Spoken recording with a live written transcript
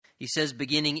He says,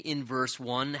 beginning in verse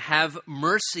 1, "Have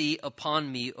mercy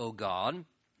upon me, O God,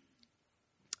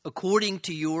 according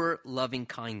to your loving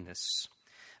kindness.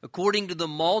 According to the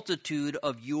multitude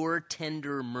of your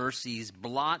tender mercies,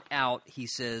 blot out," he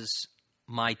says,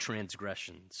 "my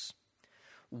transgressions.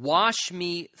 Wash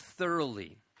me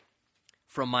thoroughly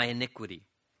from my iniquity.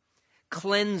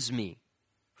 Cleanse me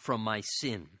from my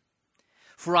sin.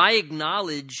 For I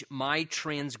acknowledge my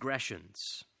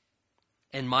transgressions,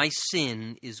 and my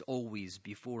sin is always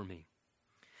before me.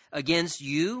 Against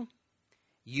you,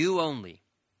 you only,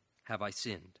 have I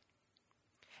sinned,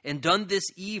 and done this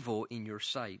evil in your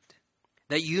sight,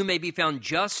 that you may be found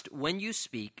just when you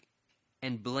speak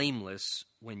and blameless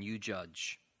when you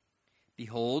judge.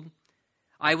 Behold,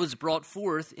 I was brought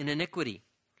forth in iniquity,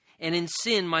 and in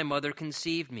sin my mother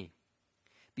conceived me.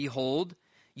 Behold,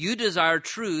 you desire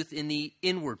truth in the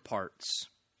inward parts,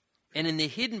 and in the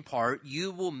hidden part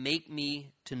you will make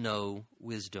me to know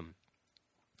wisdom.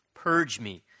 Purge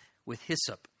me with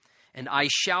hyssop, and I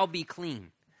shall be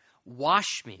clean.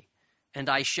 Wash me, and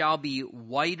I shall be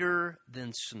whiter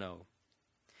than snow.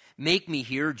 Make me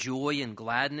hear joy and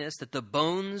gladness, that the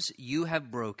bones you have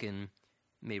broken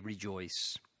may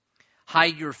rejoice.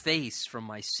 Hide your face from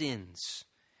my sins,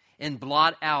 and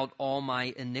blot out all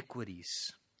my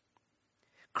iniquities.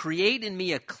 Create in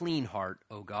me a clean heart,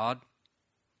 O God,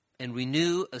 and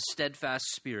renew a steadfast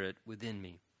spirit within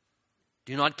me.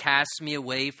 Do not cast me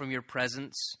away from your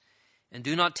presence, and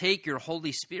do not take your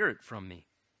Holy Spirit from me.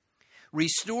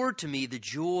 Restore to me the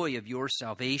joy of your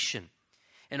salvation,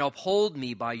 and uphold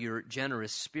me by your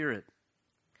generous spirit.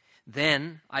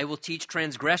 Then I will teach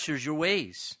transgressors your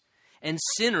ways, and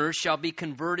sinners shall be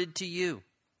converted to you.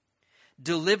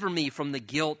 Deliver me from the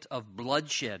guilt of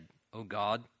bloodshed, O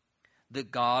God, the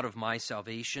God of my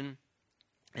salvation,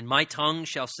 and my tongue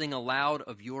shall sing aloud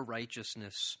of your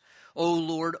righteousness. O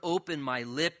Lord, open my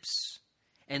lips,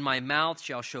 and my mouth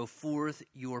shall show forth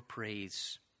your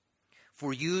praise.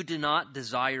 For you do not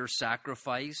desire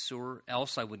sacrifice, or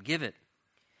else I would give it.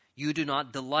 You do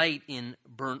not delight in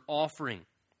burnt offering.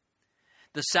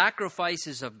 The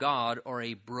sacrifices of God are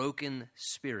a broken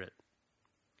spirit,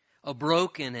 a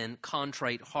broken and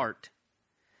contrite heart.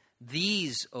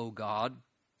 These, O God,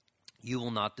 you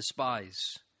will not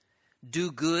despise.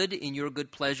 Do good in your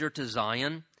good pleasure to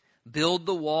Zion. Build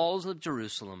the walls of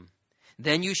Jerusalem.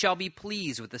 Then you shall be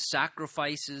pleased with the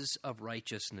sacrifices of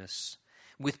righteousness,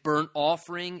 with burnt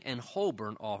offering and whole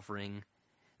burnt offering.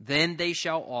 Then they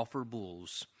shall offer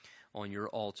bulls on your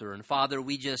altar. And Father,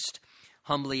 we just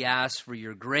humbly ask for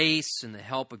your grace and the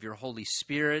help of your Holy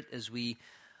Spirit as we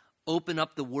open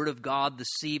up the Word of God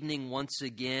this evening once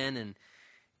again, and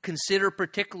consider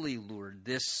particularly, Lord,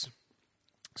 this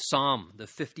Psalm, the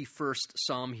 51st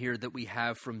Psalm here that we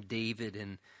have from David,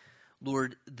 and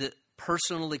Lord, the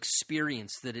personal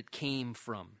experience that it came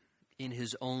from in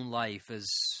his own life as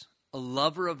a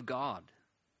lover of God,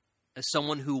 as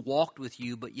someone who walked with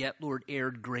you, but yet, Lord,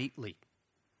 erred greatly.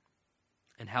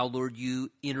 And how, Lord, you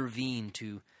intervened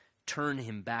to turn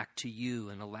him back to you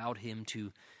and allowed him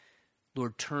to,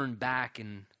 Lord, turn back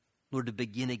and, Lord, to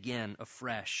begin again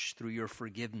afresh through your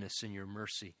forgiveness and your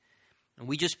mercy. And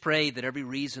we just pray that every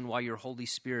reason why your Holy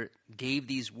Spirit gave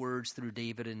these words through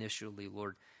David initially,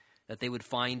 Lord, that they would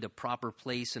find a proper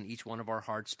place in each one of our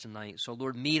hearts tonight. So,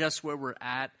 Lord, meet us where we're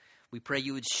at. We pray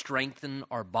you would strengthen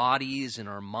our bodies and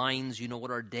our minds. You know what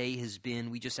our day has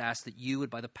been. We just ask that you would,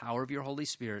 by the power of your Holy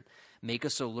Spirit, make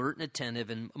us alert and attentive,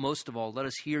 and most of all, let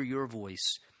us hear your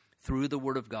voice through the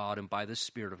Word of God and by the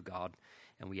Spirit of God.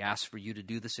 And we ask for you to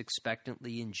do this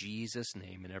expectantly in Jesus'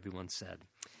 name. And everyone said,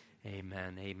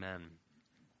 amen, amen.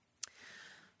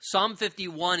 Psalm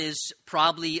 51 is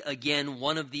probably, again,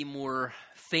 one of the more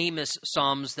famous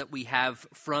Psalms that we have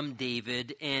from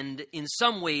David, and in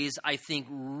some ways, I think,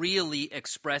 really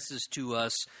expresses to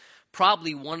us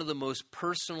probably one of the most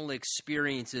personal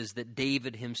experiences that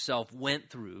David himself went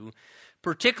through,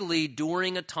 particularly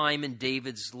during a time in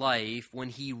David's life when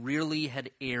he really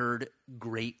had erred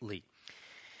greatly.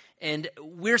 And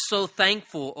we're so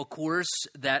thankful, of course,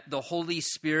 that the Holy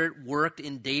Spirit worked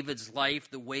in David's life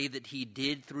the way that he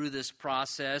did through this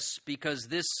process, because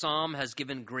this psalm has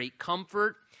given great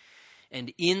comfort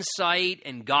and insight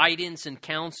and guidance and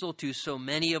counsel to so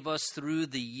many of us through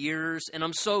the years. And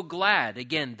I'm so glad,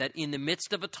 again, that in the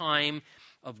midst of a time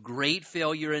of great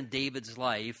failure in David's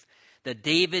life, that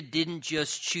David didn't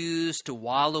just choose to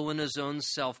wallow in his own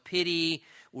self-pity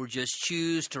or just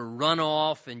choose to run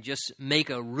off and just make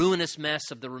a ruinous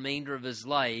mess of the remainder of his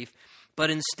life, but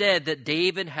instead that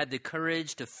David had the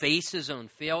courage to face his own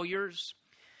failures,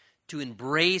 to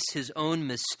embrace his own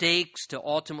mistakes, to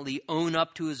ultimately own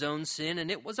up to his own sin.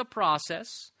 And it was a process,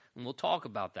 and we'll talk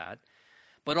about that.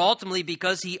 But ultimately,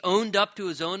 because he owned up to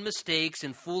his own mistakes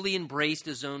and fully embraced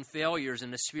his own failures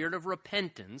in a spirit of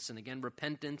repentance, and again,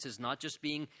 repentance is not just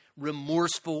being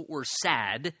remorseful or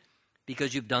sad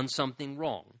because you've done something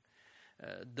wrong.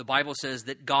 The Bible says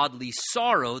that godly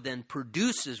sorrow then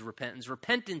produces repentance.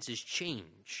 Repentance is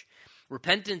change.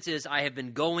 Repentance is, I have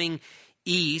been going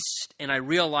east, and I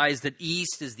realize that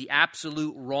east is the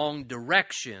absolute wrong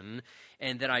direction,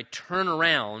 and that I turn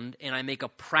around and I make a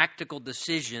practical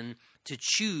decision to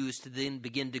choose to then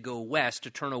begin to go west,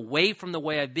 to turn away from the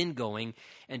way I've been going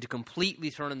and to completely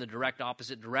turn in the direct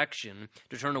opposite direction,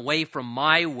 to turn away from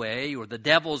my way or the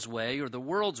devil's way or the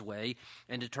world's way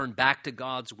and to turn back to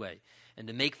God's way and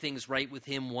to make things right with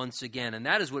him once again. And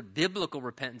that is what biblical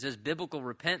repentance is. Biblical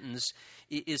repentance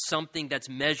is something that's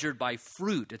measured by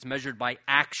fruit. It's measured by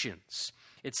actions.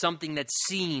 It's something that's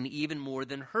seen even more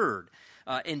than heard.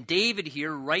 And David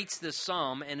here writes this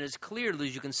psalm, and is clearly,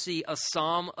 as you can see, a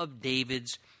psalm of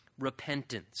David's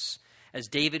repentance. As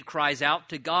David cries out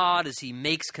to God, as he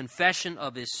makes confession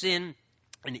of his sin,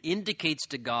 and indicates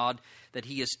to God that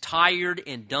he is tired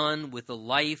and done with the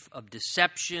life of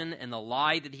deception and the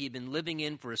lie that he had been living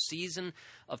in for a season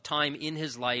of time in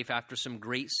his life after some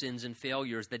great sins and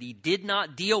failures that he did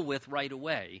not deal with right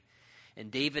away. And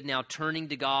David now turning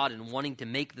to God and wanting to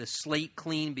make the slate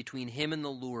clean between him and the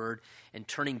Lord and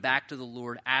turning back to the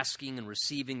Lord, asking and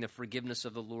receiving the forgiveness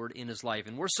of the Lord in his life.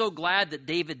 And we're so glad that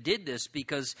David did this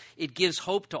because it gives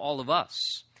hope to all of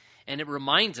us. And it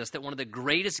reminds us that one of the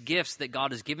greatest gifts that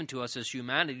God has given to us as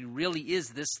humanity really is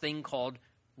this thing called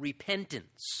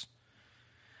repentance.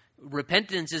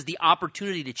 Repentance is the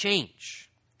opportunity to change.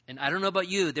 And I don't know about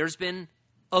you, there's been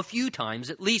a few times,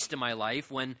 at least in my life,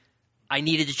 when I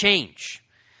needed to change,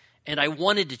 and I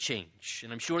wanted to change,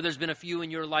 and I'm sure there's been a few in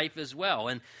your life as well.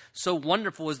 And so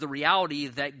wonderful is the reality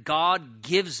that God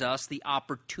gives us the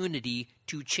opportunity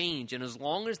to change, and as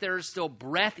long as there is still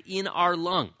breath in our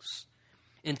lungs,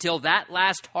 until that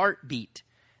last heartbeat,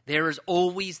 there is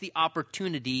always the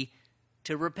opportunity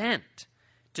to repent,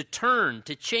 to turn,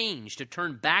 to change, to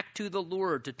turn back to the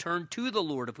Lord, to turn to the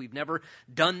Lord. If we've never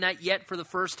done that yet for the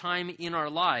first time in our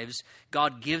lives,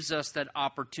 God gives us that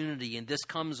opportunity. And this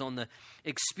comes on the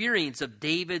experience of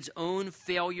David's own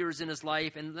failures in his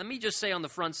life. And let me just say on the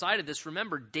front side of this,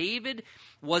 remember, David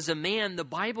was a man, the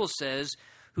Bible says,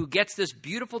 who gets this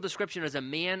beautiful description as a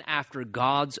man after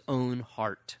God's own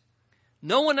heart.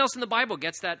 No one else in the Bible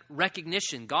gets that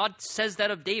recognition. God says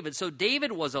that of David. So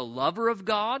David was a lover of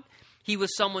God. He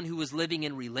was someone who was living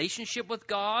in relationship with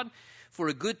God. For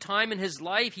a good time in his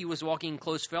life, he was walking in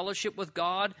close fellowship with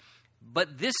God.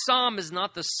 But this psalm is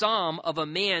not the psalm of a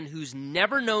man who's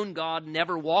never known God,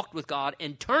 never walked with God,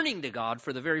 and turning to God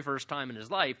for the very first time in his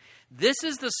life. This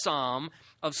is the psalm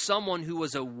of someone who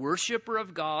was a worshiper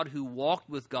of God, who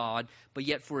walked with God, but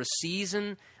yet for a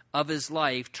season of his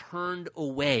life turned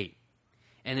away.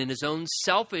 And in his own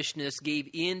selfishness gave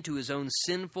in to his own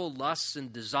sinful lusts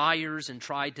and desires and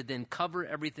tried to then cover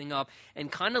everything up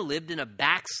and kind of lived in a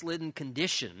backslidden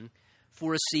condition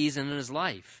for a season in his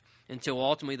life until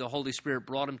ultimately the Holy Spirit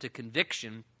brought him to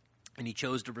conviction and he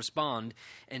chose to respond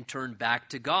and turn back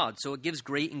to God. So it gives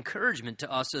great encouragement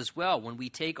to us as well when we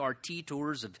take our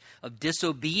detours of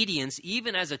disobedience,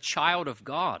 even as a child of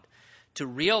God, to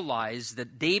realize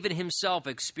that David himself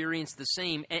experienced the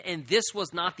same, and this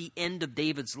was not the end of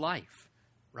David's life,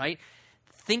 right?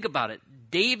 Think about it.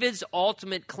 David's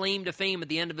ultimate claim to fame at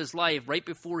the end of his life, right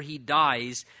before he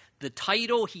dies, the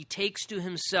title he takes to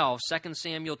himself, 2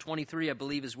 Samuel 23, I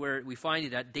believe is where we find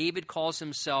it at. David calls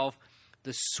himself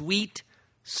the sweet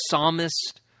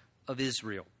psalmist of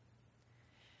Israel.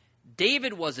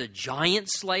 David was a giant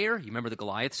slayer. You remember the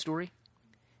Goliath story?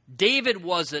 David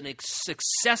was a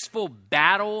successful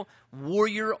battle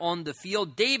warrior on the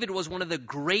field. David was one of the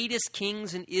greatest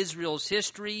kings in Israel's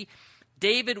history.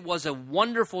 David was a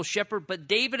wonderful shepherd, but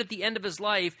David at the end of his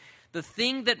life, the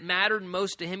thing that mattered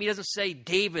most to him, he doesn't say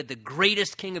David, the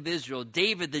greatest king of Israel,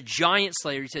 David, the giant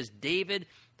slayer. He says David,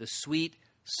 the sweet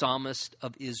psalmist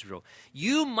of Israel.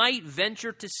 You might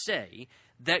venture to say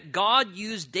that God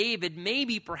used David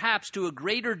maybe perhaps to a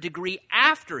greater degree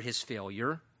after his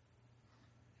failure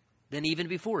than even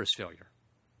before his failure.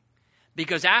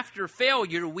 Because after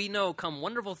failure, we know come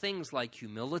wonderful things like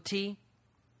humility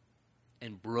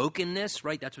and brokenness,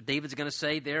 right? That's what David's going to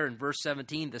say there in verse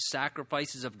 17. The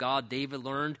sacrifices of God, David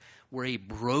learned, were a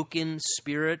broken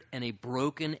spirit and a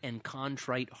broken and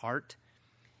contrite heart.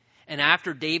 And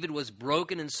after David was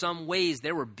broken in some ways,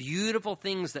 there were beautiful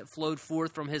things that flowed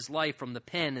forth from his life, from the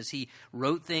pen, as he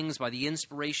wrote things by the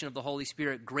inspiration of the Holy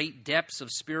Spirit, great depths of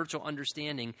spiritual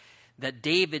understanding that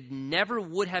David never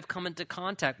would have come into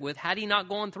contact with had he not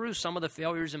gone through some of the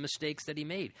failures and mistakes that he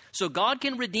made. So God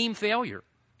can redeem failure.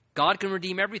 God can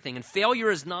redeem everything. And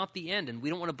failure is not the end. And we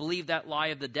don't want to believe that lie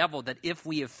of the devil that if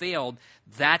we have failed,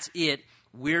 that's it.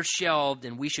 We're shelved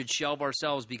and we should shelve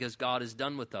ourselves because God is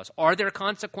done with us. Are there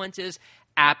consequences?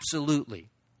 Absolutely.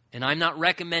 And I'm not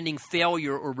recommending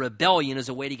failure or rebellion as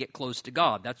a way to get close to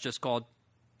God. That's just called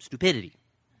stupidity.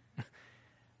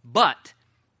 But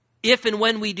if and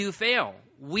when we do fail,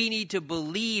 we need to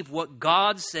believe what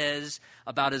God says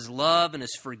about his love and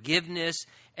his forgiveness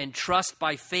and trust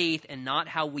by faith and not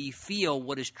how we feel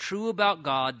what is true about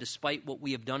God despite what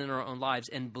we have done in our own lives,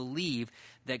 and believe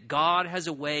that God has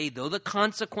a way, though the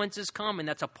consequences come, and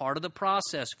that's a part of the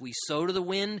process. If we sow to the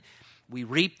wind, we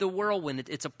reap the whirlwind.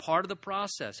 It's a part of the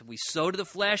process. If we sow to the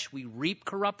flesh, we reap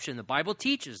corruption. The Bible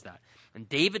teaches that. And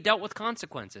David dealt with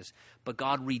consequences, but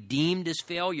God redeemed his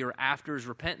failure after his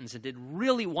repentance and did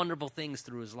really wonderful things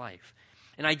through his life.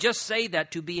 And I just say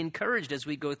that to be encouraged as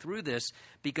we go through this,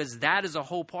 because that is a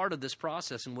whole part of this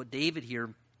process and what David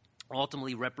here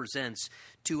ultimately represents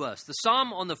to us. The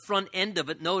psalm on the front end of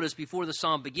it, notice before the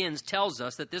psalm begins, tells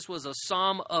us that this was a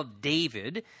psalm of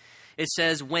David. It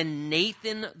says, when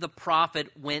Nathan the prophet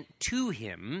went to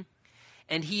him,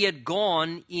 and he had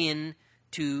gone into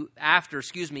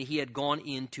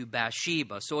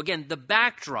Bathsheba. So again, the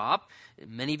backdrop,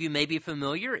 many of you may be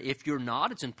familiar. If you're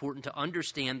not, it's important to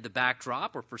understand the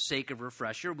backdrop, or for sake of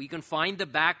refresher, we can find the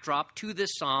backdrop to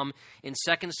this psalm in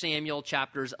 2 Samuel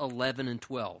chapters 11 and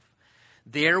 12.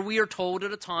 There we are told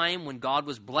at a time when God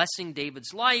was blessing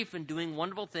David's life and doing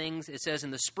wonderful things. It says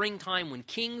in the springtime when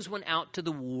kings went out to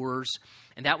the wars,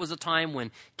 and that was a time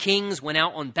when kings went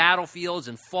out on battlefields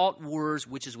and fought wars,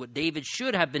 which is what David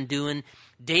should have been doing.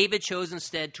 David chose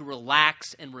instead to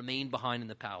relax and remain behind in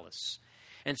the palace.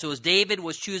 And so as David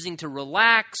was choosing to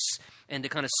relax and to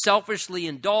kind of selfishly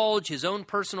indulge his own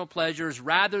personal pleasures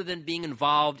rather than being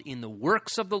involved in the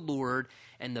works of the Lord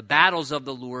and the battles of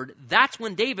the Lord, that's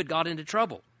when David got into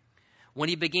trouble. When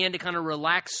he began to kind of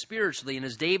relax spiritually, and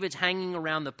as David's hanging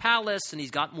around the palace and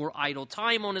he's got more idle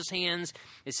time on his hands,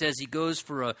 it says he goes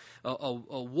for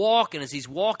a walk, and as he's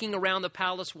walking around the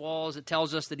palace walls, it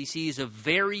tells us that he sees a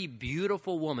very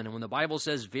beautiful woman. And when the Bible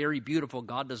says very beautiful,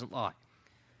 God doesn't lie.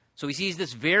 So he sees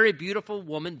this very beautiful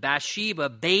woman, Bathsheba,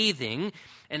 bathing,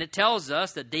 and it tells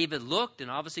us that David looked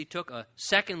and obviously took a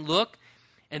second look,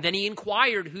 and then he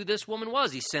inquired who this woman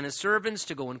was. He sent his servants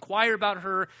to go inquire about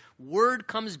her. Word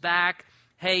comes back,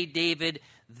 hey, David,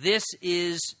 this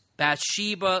is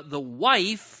Bathsheba, the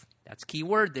wife, that's key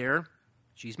word there,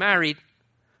 she's married,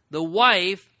 the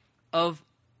wife of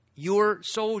your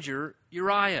soldier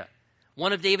Uriah.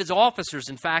 One of David's officers,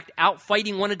 in fact, out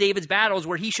fighting one of David's battles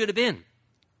where he should have been.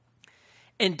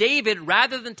 And David,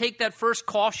 rather than take that first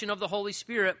caution of the Holy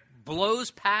Spirit,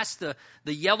 blows past the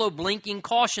yellow blinking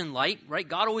caution light, right?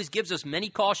 God always gives us many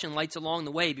caution lights along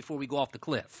the way before we go off the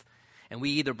cliff. And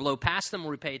we either blow past them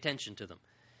or we pay attention to them.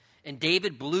 And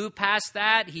David blew past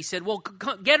that. He said, well,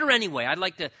 get her anyway. I'd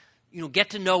like to, get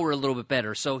to know her a little bit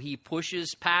better. So he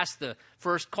pushes past the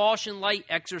first caution light,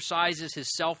 exercises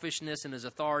his selfishness and his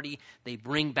authority. They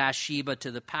bring Bathsheba to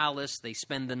the palace. They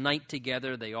spend the night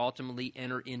together. They ultimately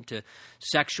enter into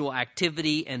sexual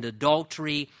activity and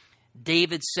adultery.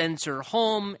 David sends her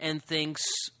home and thinks,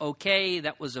 okay,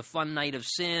 that was a fun night of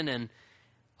sin, and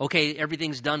okay,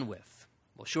 everything's done with.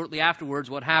 Well, shortly afterwards,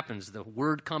 what happens? The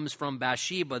word comes from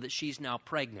Bathsheba that she's now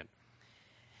pregnant.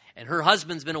 And her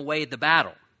husband's been away at the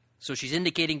battle. So she's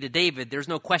indicating to David, there's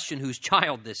no question whose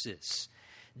child this is.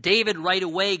 David right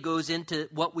away goes into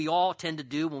what we all tend to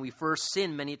do when we first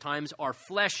sin many times, our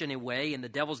flesh anyway, and the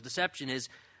devil's deception is,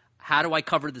 how do I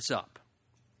cover this up?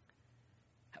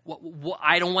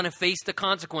 I don't want to face the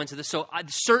consequence of this, so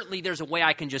certainly there's a way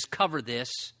I can just cover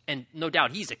this. And no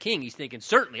doubt he's a king. He's thinking,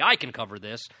 certainly I can cover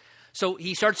this. So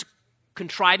he starts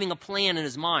contriving a plan in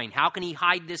his mind. How can he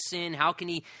hide this sin? How can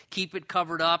he keep it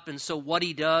covered up? And so what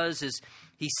he does is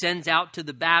he sends out to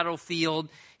the battlefield.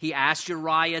 He asks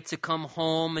Uriah to come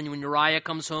home. And when Uriah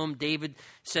comes home, David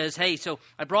says, hey, so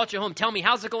I brought you home. Tell me,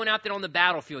 how's it going out there on the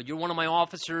battlefield? You're one of my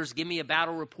officers. Give me a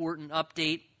battle report and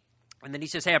update. And then he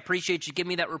says, hey, I appreciate you giving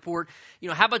me that report.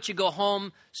 How about you go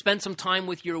home, spend some time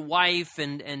with your wife,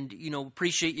 and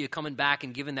appreciate you coming back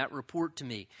and giving that report to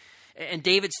me. And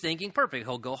David's thinking, perfect.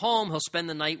 He'll go home, he'll spend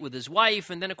the night with his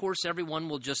wife, and then, of course, everyone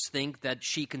will just think that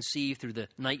she conceived through the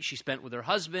night she spent with her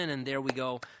husband, and there we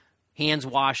go, hands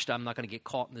washed, I'm not going to get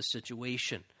caught in this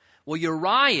situation. Well,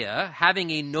 Uriah,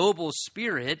 having a noble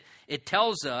spirit, it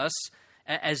tells us,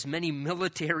 as many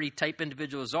military-type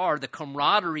individuals are, the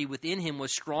camaraderie within him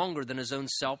was stronger than his own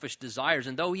selfish desires.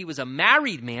 And though he was a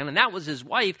married man, and that was his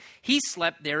wife, he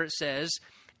slept there, it says,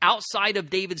 outside of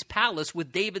David's palace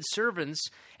with David's servants.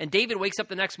 And David wakes up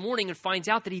the next morning and finds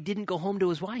out that he didn't go home to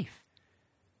his wife.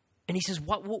 And he says,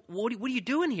 what are you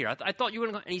doing here? I thought you were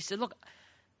going to go. And he said, look,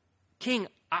 King,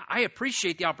 I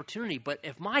appreciate the opportunity, but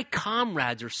if my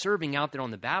comrades are serving out there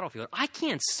on the battlefield, I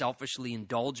can't selfishly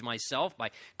indulge myself by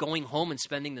going home and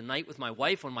spending the night with my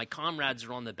wife when my comrades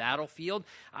are on the battlefield.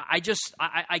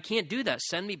 I can't do that.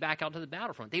 Send me back out to the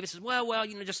battlefront. David says, well,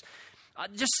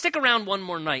 just stick around one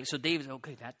more night. So David says,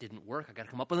 okay, that didn't work. I got to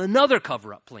come up with another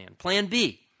cover-up plan. Plan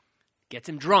B, gets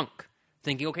him drunk.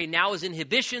 Thinking, okay, now his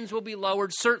inhibitions will be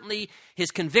lowered. Certainly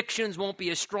his convictions won't be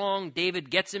as strong.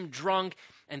 David gets him drunk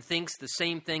and thinks the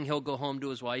same thing, he'll go home to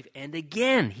his wife. And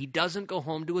again, he doesn't go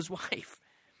home to his wife.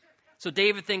 So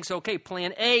David thinks, okay,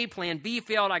 plan A, plan B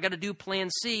failed, I got to do plan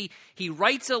C. He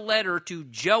writes a letter to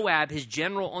Joab, his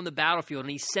general on the battlefield,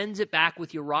 and he sends it back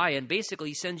with Uriah. And basically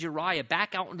he sends Uriah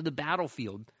back out into the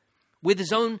battlefield with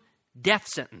his own death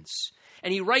sentence.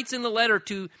 And he writes in the letter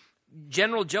to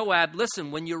General Joab,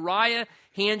 listen, when Uriah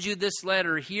hands you this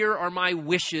letter, here are my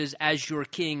wishes as your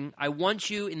king. I want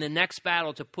you in the next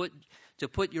battle to put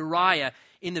Uriah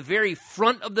in the very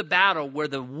front of the battle where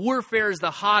the warfare is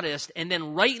the hottest, and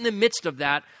then right in the midst of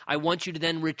that, I want you to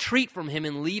then retreat from him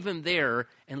and leave him there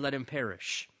and let him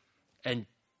perish. And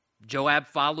Joab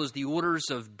follows the orders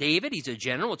of David. He's a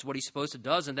general. It's what he's supposed to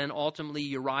do. And then ultimately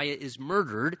Uriah is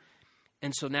murdered,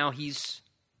 and so now he's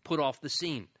put off the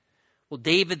scene. Well,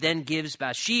 David then gives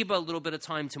Bathsheba a little bit of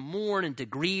time to mourn and to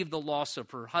grieve the loss of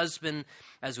her husband,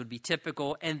 as would be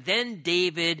typical. And then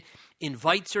David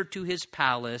invites her to his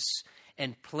palace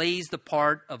and plays the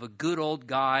part of a good old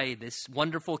guy, this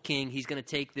wonderful king. He's going to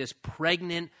take this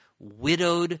pregnant,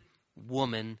 widowed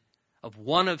woman of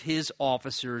one of his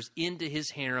officers into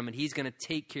his harem, and he's going to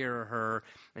take care of her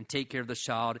and take care of the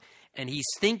child. And he's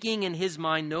thinking in his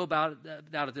mind, no doubt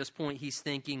at this point, he's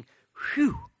thinking,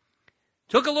 whew.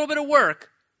 Took a little bit of work,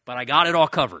 but I got it all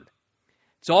covered.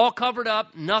 It's all covered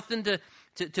up, nothing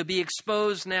to be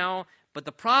exposed now. But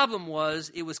the problem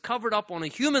was it was covered up on a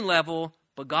human level,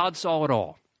 but God saw it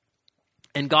all.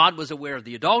 And God was aware of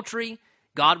the adultery.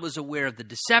 God was aware of the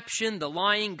deception, the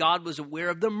lying. God was aware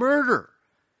of the murder,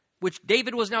 which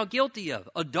David was now guilty of.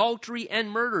 Adultery and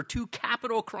murder, two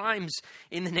capital crimes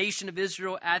in the nation of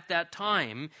Israel at that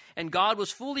time. And God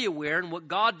was fully aware. And what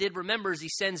God did, remember, is he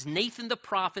sends Nathan the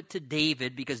prophet to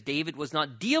David because David was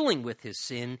not dealing with his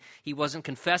sin. He wasn't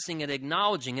confessing and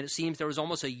acknowledging it. It seems there was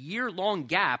almost a year-long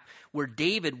gap where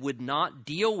David would not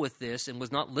deal with this and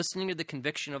was not listening to the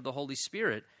conviction of the Holy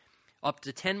Spirit. Up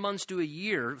to 10 months to a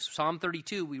year, Psalm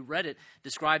 32, we read it,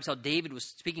 describes how David was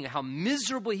speaking of how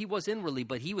miserable he was inwardly,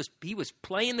 but he was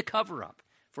playing the cover-up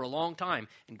for a long time.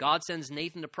 And God sends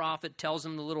Nathan the prophet, tells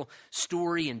him the little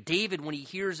story, and David, when he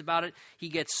hears about it, he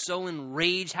gets so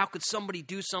enraged. How could somebody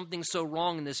do something so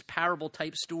wrong in this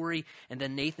parable-type story? And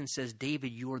then Nathan says,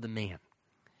 David, you're the man.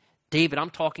 David, I'm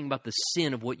talking about the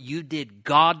sin of what you did.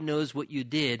 God knows what you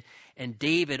did. And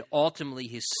David, ultimately,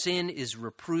 his sin is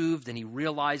reproved and he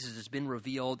realizes it's been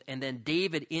revealed. And then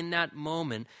David, in that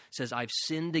moment, says, I've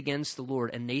sinned against the Lord.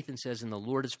 And Nathan says, and the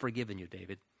Lord has forgiven you,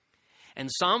 David. And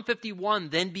Psalm 51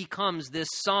 then becomes this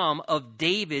psalm of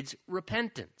David's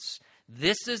repentance.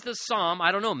 This is the psalm,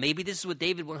 I don't know, maybe this is what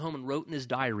David went home and wrote in his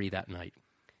diary that night.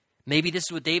 Maybe this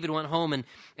is what David went home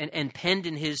and penned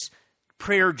in his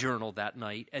prayer journal that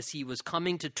night as he was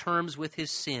coming to terms with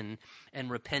his sin and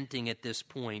repenting at this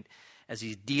point, as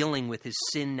he's dealing with his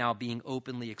sin now being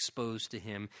openly exposed to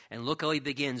him. And look how he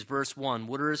begins, verse 1.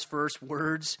 What are his first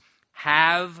words?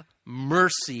 Have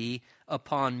mercy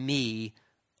upon me,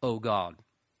 O God.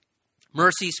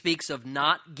 Mercy speaks of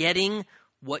not getting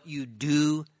what you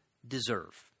do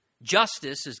deserve.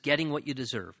 Justice is getting what you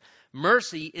deserve.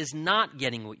 Mercy is not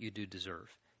getting what you do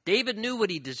deserve. David knew what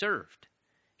he deserved.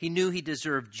 He knew he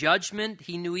deserved judgment.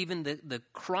 He knew even the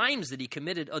crimes that he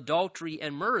committed, adultery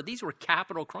and murder. These were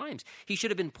capital crimes. He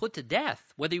should have been put to death,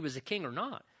 whether he was a king or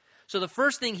not. So the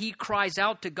first thing he cries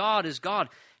out to God is, God,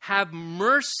 have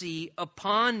mercy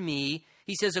upon me.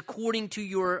 He says, according to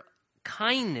your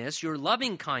kindness, your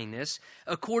loving kindness,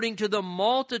 according to the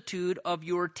multitude of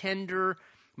your tender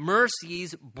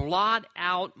mercies, blot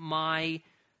out my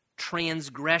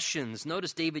transgressions.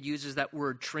 Notice David uses that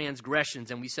word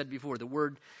transgressions, and we said before, the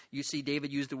word, you see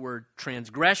David used the word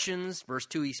transgressions. Verse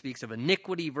 2, he speaks of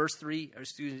iniquity. Verse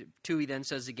 2, he then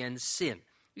says again, sin.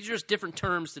 These are just different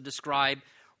terms to describe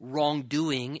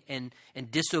wrongdoing and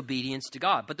disobedience to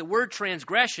God. But the word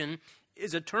transgression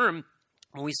is a term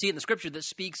when we see it in the scripture that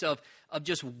speaks of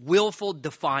just willful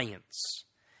defiance.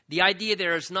 The idea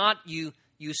there is not you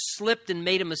slipped and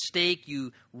made a mistake,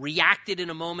 you reacted in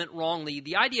a moment wrongly.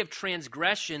 The idea of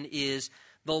transgression is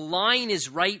the line is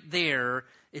right there.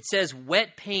 It says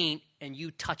wet paint and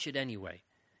you touch it anyway.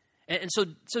 And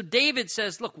so David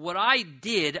says, look, what I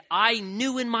did, I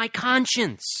knew in my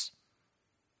conscience.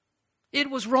 It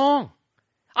was wrong.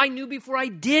 I knew before I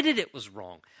did it, it was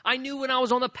wrong. I knew when I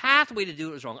was on the pathway to do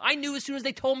it was wrong. I knew as soon as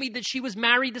they told me that she was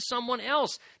married to someone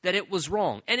else that it was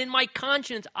wrong. And in my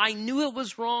conscience, I knew it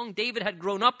was wrong. David had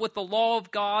grown up with the law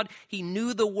of God. He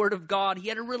knew the word of God. He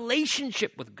had a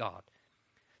relationship with God.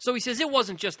 So he says, it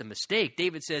wasn't just a mistake.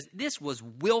 David says, this was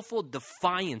willful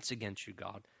defiance against you,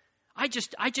 God. I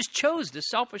just chose to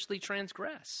selfishly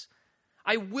transgress.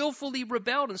 I willfully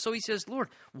rebelled. And so he says, Lord,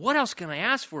 what else can I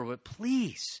ask for? But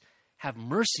please have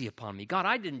mercy upon me. God,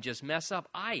 I didn't just mess up.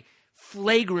 I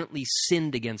flagrantly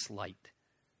sinned against light.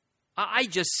 I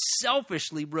just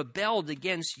selfishly rebelled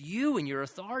against you and your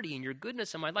authority and your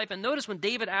goodness in my life. And notice when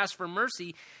David asked for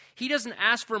mercy, he doesn't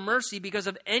ask for mercy because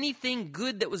of anything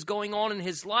good that was going on in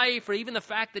his life or even the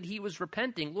fact that he was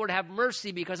repenting. Lord, have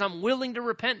mercy because I'm willing to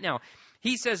repent now.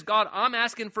 He says, God, I'm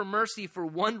asking for mercy for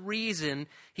one reason.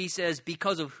 He says,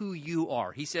 because of who you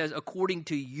are. He says, according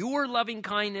to your loving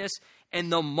kindness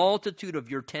and the multitude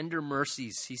of your tender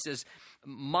mercies. He says,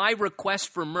 my request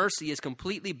for mercy is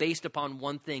completely based upon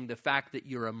one thing, the fact that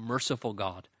you're a merciful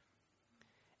God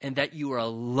and that you are a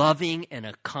loving and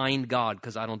a kind God,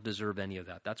 because I don't deserve any of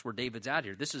that. That's where David's at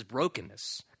here. This is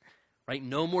brokenness, right?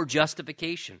 No more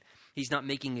justification. He's not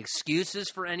making excuses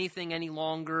for anything any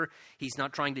longer. He's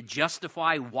not trying to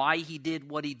justify why he did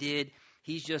what he did.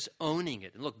 He's just owning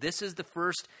it. And look, this is the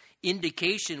first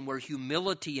indication where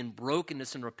humility and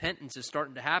brokenness and repentance is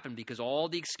starting to happen, because all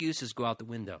the excuses go out the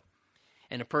window.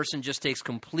 And a person just takes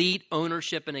complete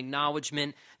ownership and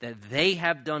acknowledgement that they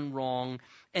have done wrong.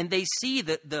 And they see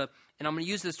and I'm going to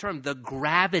use this term, the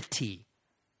gravity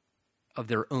of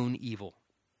their own evil.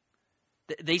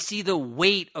 They see the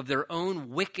weight of their own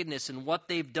wickedness and what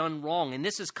they've done wrong. And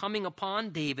this is coming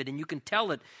upon David, and you can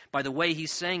tell it by the way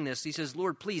he's saying this. He says,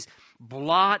 Lord, please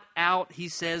blot out, he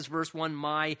says, verse 1,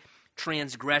 my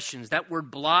transgressions. That word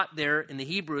blot there in the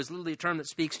Hebrew is literally a term that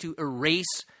speaks to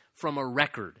erase from a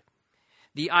record.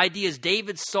 The idea is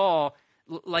David saw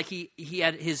like he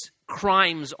had his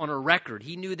crimes on a record.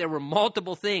 He knew there were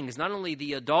multiple things, not only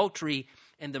the adultery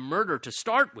and the murder to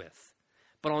start with,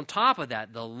 but on top of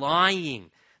that, the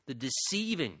lying, the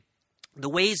deceiving, the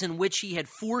ways in which he had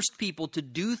forced people to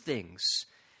do things.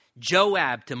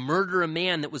 Joab to murder a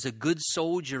man that was a good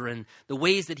soldier, and the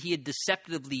ways that he had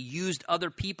deceptively used other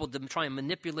people to try and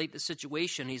manipulate the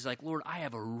situation. He's like, Lord, I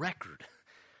have a record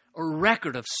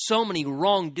of so many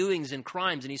wrongdoings and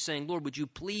crimes. And he's saying, Lord, would you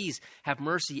please have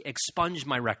mercy, expunge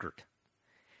my record.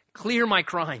 Clear my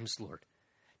crimes, Lord.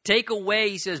 Take away,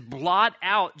 he says, blot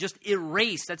out, just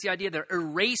erase. That's the idea there.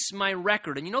 Erase my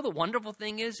record. And you know the wonderful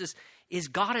thing is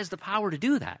God has the power to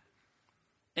do that.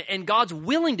 And God's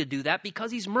willing to do that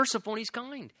because he's merciful and he's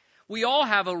kind. We all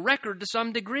have a record to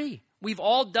some degree. We've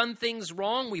all done things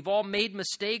wrong. We've all made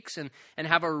mistakes and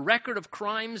have a record of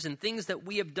crimes and things that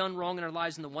we have done wrong in our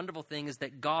lives. And the wonderful thing is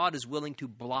that God is willing to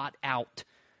blot out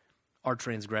our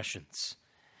transgressions.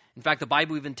 In fact, the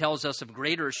Bible even tells us of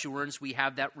greater assurance we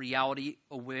have that reality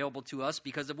available to us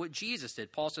because of what Jesus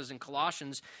did. Paul says in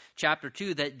Colossians chapter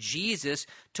 2 that Jesus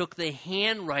took the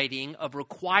handwriting of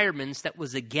requirements that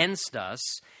was against us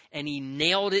and he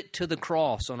nailed it to the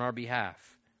cross on our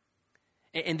behalf.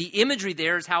 And the imagery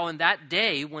there is how in that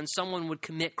day when someone would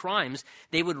commit crimes,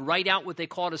 they would write out what they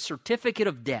called a certificate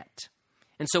of debt.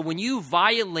 And so when you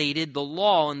violated the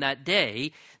law on that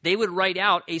day, they would write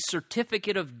out a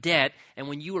certificate of debt. And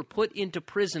when you were put into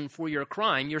prison for your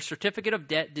crime, your certificate of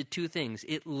debt did two things.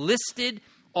 It listed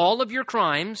all of your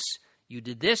crimes. You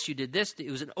did this, you did this.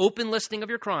 It was an open listing of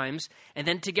your crimes. And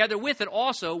then together with it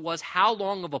also was how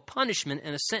long of a punishment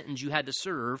and a sentence you had to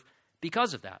serve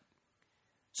because of that.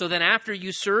 So then after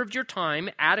you served your time,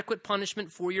 adequate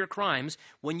punishment for your crimes,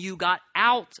 when you got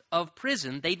out of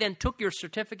prison, they then took your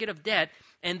certificate of debt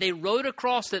and they wrote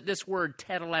across it this word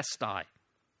tetelestai,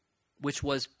 which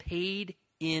was paid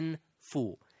in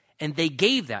full. And they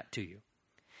gave that to you.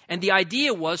 And the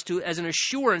idea was to, as an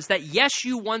assurance that yes,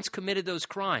 you once committed those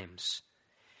crimes,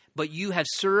 but you have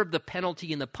served the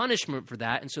penalty and the punishment for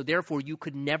that. And so therefore you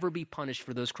could never be punished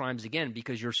for those crimes again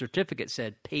because your certificate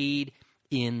said paid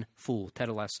in full,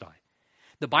 tetelestai.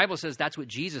 The Bible says that's what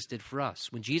Jesus did for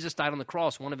us. When Jesus died on the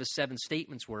cross, one of his 7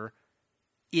 statements were,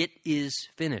 it is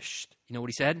finished. You know what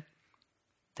he said?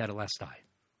 Tetelestai.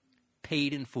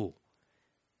 Paid in full.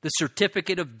 The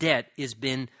certificate of debt has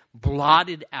been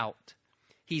blotted out.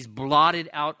 He's blotted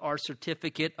out our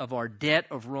certificate of our debt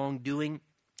of wrongdoing.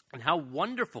 And how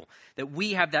wonderful that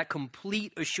we have that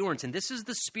complete assurance. And this is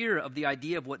the spirit of the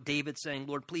idea of what David's saying,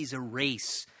 Lord, please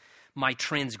erase my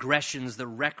transgressions, the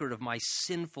record of my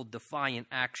sinful, defiant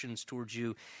actions towards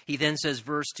you. He then says,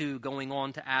 verse 2, going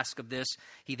on to ask of this,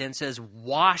 he then says,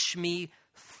 wash me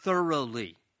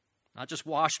thoroughly. Not just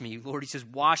wash me, Lord, he says,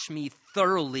 wash me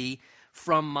thoroughly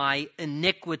from my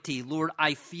iniquity. Lord,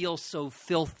 I feel so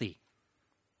filthy.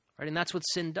 Right? And that's what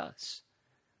sin does.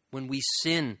 When we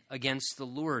sin against the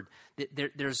Lord,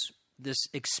 there's this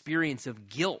experience of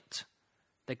guilt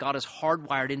that God has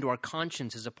hardwired into our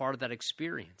conscience as a part of that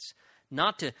experience.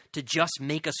 Not to just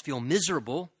make us feel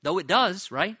miserable, though it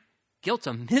does, right? Guilt's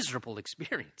a miserable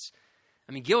experience.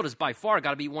 I mean, guilt is by far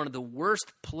got to be one of the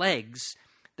worst plagues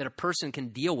that a person can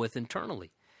deal with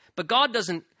internally. But God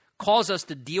doesn't cause us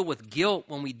to deal with guilt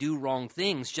when we do wrong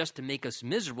things just to make us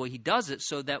miserable. He does it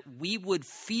so that we would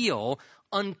feel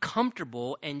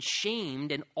uncomfortable and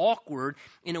shamed and awkward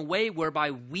in a way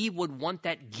whereby we would want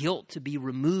that guilt to be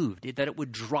removed, that it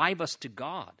would drive us to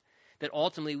God, that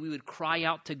ultimately we would cry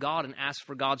out to God and ask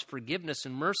for God's forgiveness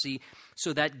and mercy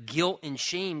so that guilt and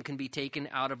shame can be taken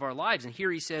out of our lives. And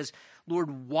here he says,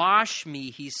 Lord, wash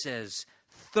me, he says,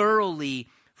 thoroughly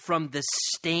from the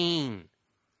stain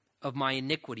of my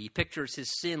iniquity. He pictures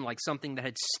his sin like something that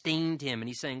had stained him. And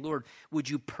he's saying, Lord, would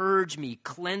you purge me,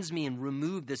 cleanse me, and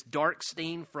remove this dark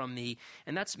stain from me?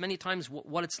 And that's many times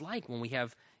what it's like when we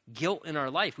have guilt in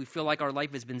our life. We feel like our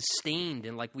life has been stained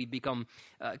and like we've become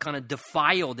kind of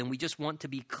defiled and we just want to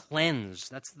be cleansed.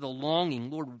 That's the longing.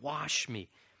 Lord, wash me.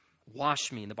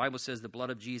 Wash me. And the Bible says the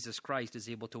blood of Jesus Christ is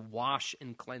able to wash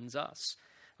and cleanse us,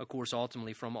 of course,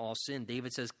 ultimately from all sin.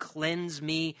 David says, cleanse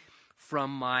me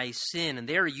from my sin. And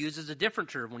there he uses a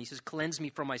different term. When he says, cleanse me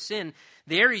from my sin,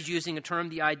 there he's using a term,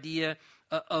 the idea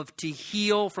of to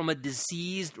heal from a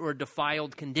diseased or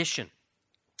defiled condition.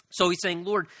 So he's saying,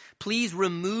 Lord, please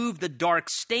remove the dark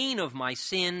stain of my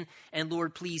sin, and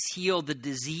Lord, please heal the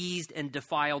diseased and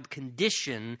defiled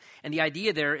condition. And the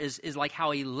idea there is like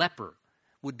how a leper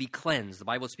would be cleansed. The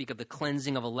Bible speaks of the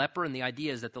cleansing of a leper, and the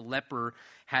idea is that the leper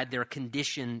had their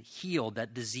condition healed.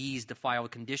 That diseased, defiled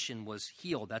condition was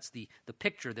healed. That's the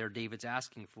picture there David's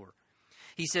asking for.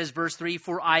 He says, verse 3,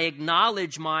 for I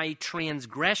acknowledge my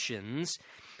transgressions,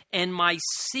 and my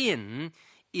sin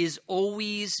is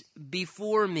always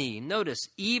before me. Notice,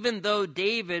 even though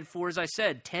David, for as I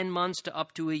said, 10 months to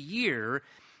up to a year,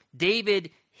 David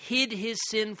hid his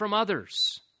sin from others.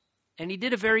 And he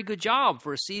did a very good job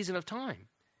for a season of time.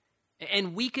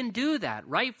 And we can do that,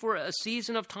 right? For a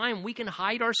season of time, we can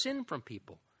hide our sin from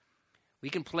people. We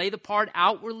can play the part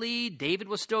outwardly. David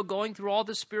was still going through all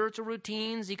the spiritual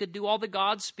routines. He could do all the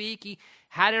God speak. He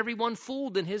had everyone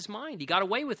fooled in his mind. He got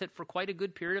away with it for quite a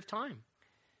good period of time.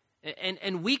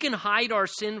 And we can hide our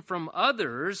sin from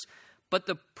others, but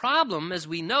the problem, as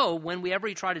we know, when we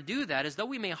ever try to do that, is though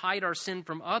we may hide our sin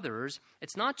from others,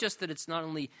 it's not just that it's not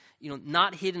only,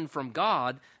 not hidden from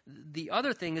God. The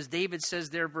other thing is David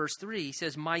says there, verse 3, he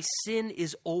says, my sin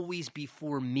is always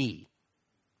before me.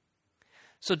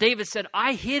 So David said,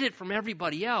 I hid it from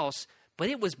everybody else, but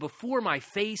it was before my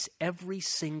face every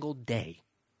single day.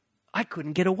 I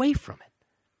couldn't get away from it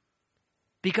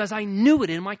because I knew it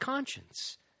in my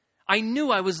conscience. I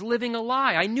knew I was living a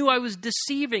lie. I knew I was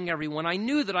deceiving everyone. I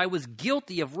knew that I was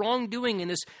guilty of wrongdoing in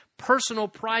this personal,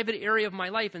 private area of my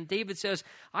life. And David says,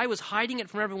 I was hiding it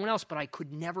from everyone else, but I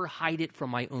could never hide it from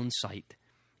my own sight.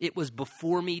 It was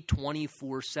before me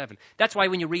 24/7. That's why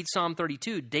when you read Psalm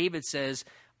 32, David says,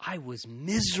 I was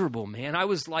miserable, man. I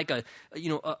was like a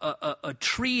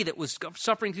tree that was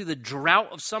suffering through the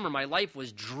drought of summer. My life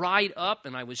was dried up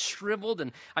and I was shriveled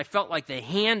and I felt like the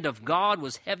hand of God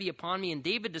was heavy upon me. And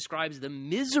David describes the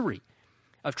misery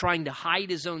of trying to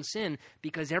hide his own sin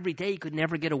because every day he could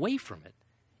never get away from it.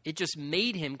 It just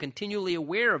made him continually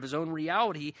aware of his own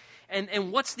reality.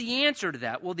 And what's the answer to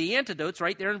that? Well, the antidote's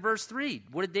right there in verse 3.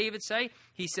 What did David say?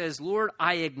 He says, Lord,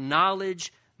 I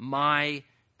acknowledge my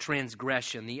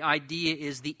transgression. The idea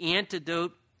is the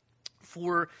antidote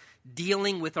for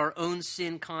dealing with our own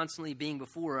sin constantly being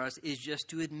before us is just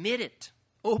to admit it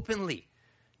openly,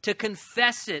 to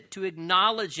confess it, to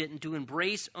acknowledge it, and to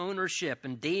embrace ownership.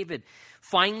 And David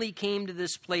finally came to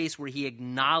this place where he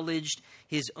acknowledged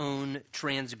his own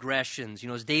transgressions.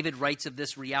 As David writes of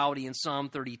this reality in Psalm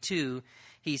 32,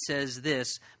 he says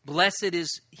this, blessed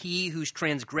is he whose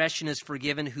transgression is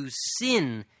forgiven, whose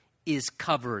sin is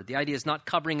covered. The idea is not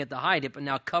covering it to hide it, but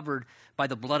now covered by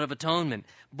the blood of atonement.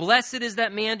 Blessed is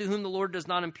that man to whom the Lord does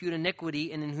not impute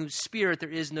iniquity, and in whose spirit there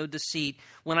is no deceit.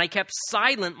 When I kept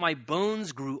silent, my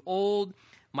bones grew old,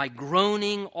 my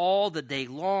groaning all the day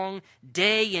long.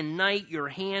 Day and night your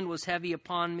hand was heavy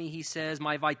upon me, he says.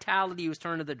 My vitality was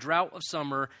turned to the drought of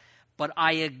summer. But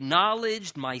I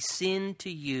acknowledged my sin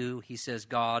to you, he says,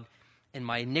 God, and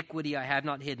my iniquity I have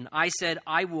not hidden. I said,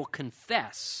 I will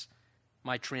confess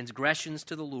my transgressions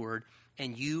to the Lord,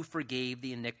 and you forgave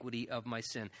the iniquity of my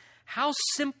sin. How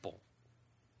simple,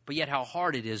 but yet how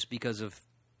hard it is because of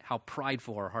how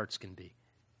prideful our hearts can be.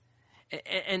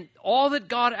 And all that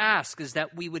God asks is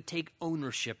that we would take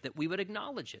ownership, that we would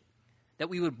acknowledge it, that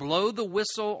we would blow the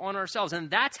whistle on ourselves. And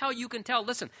that's how you can tell.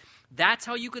 Listen, that's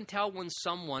how you can tell when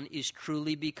someone is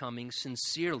truly becoming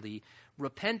sincerely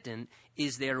repentant,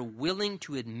 is they're willing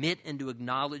to admit and to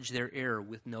acknowledge their error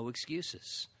with no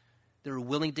excuses. They're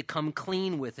willing to come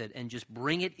clean with it and just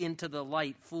bring it into the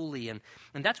light fully. And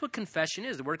that's what confession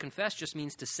is. The word confess just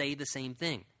means to say the same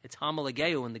thing. It's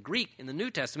homologeo in the Greek, in the New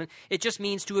Testament. It just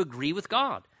means to agree with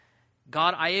God.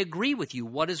 God, I agree with you.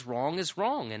 What is wrong,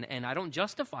 and I don't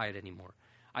justify it anymore.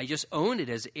 I just own it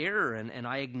as error, and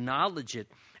I acknowledge it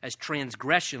as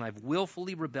transgression. I've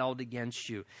willfully rebelled against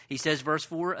you. He says, verse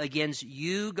 4, against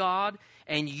you, God,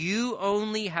 and you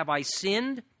only have I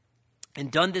sinned and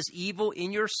done this evil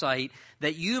in your sight,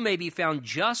 that you may be found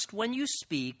just when you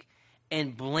speak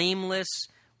and blameless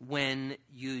when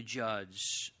you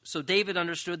judge. So David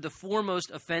understood the foremost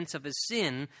offense of his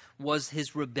sin was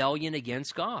his rebellion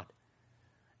against God.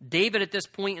 David, at this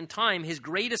point in time, his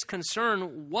greatest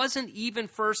concern wasn't even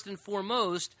first and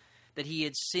foremost that he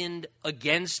had sinned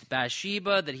against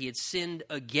Bathsheba, that he had sinned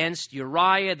against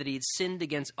Uriah, that he had sinned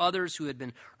against others who had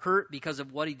been hurt because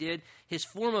of what he did. His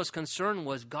foremost concern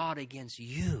was, God, against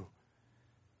you,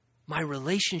 my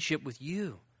relationship with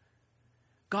you.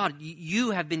 God,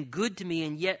 you have been good to me,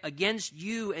 and yet against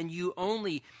you and you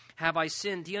only have I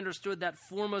sinned. He understood that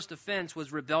foremost offense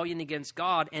was rebellion against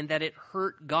God, and that it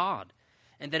hurt God,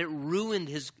 and that it ruined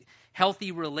his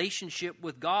healthy relationship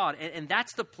with God. And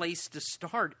that's the place to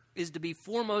start, is to be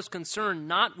foremost concerned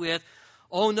not with,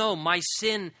 oh no, my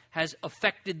sin has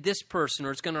affected this person,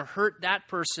 or it's going to hurt that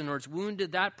person, or it's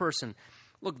wounded that person.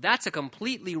 Look, that's a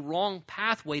completely wrong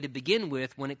pathway to begin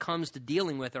with when it comes to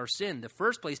dealing with our sin. The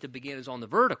first place to begin is on the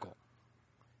vertical.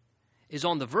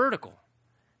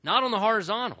 Not on the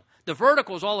horizontal. The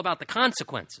vertical is all about the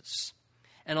consequences.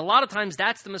 And a lot of times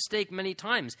that's the mistake many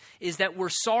times, is that we're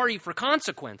sorry for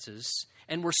consequences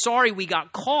and we're sorry we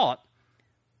got caught,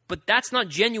 but that's not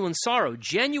genuine sorrow.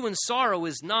 Genuine sorrow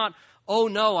is not, oh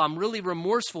no, I'm really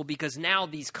remorseful because now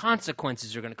these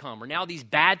consequences are going to come, or now these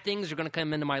bad things are going to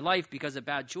come into my life because of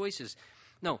bad choices.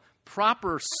 No,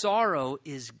 proper sorrow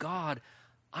is, God,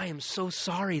 I am so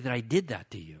sorry that I did that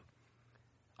to you.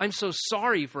 I'm so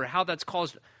sorry for how that's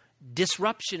caused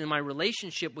disruption in my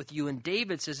relationship with you. And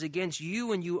David says, against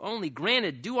you and you only.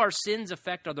 Granted, do our sins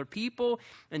affect other people?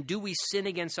 And do we sin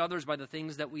against others by the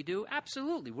things that we do?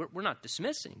 Absolutely. We're not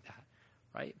dismissing that,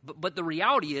 right? But the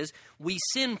reality is we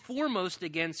sin foremost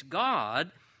against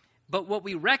God. But what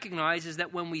we recognize is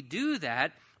that when we do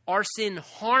that, our sin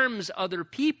harms other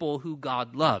people who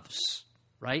God loves,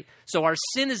 right? So our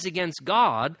sin is against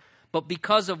God, but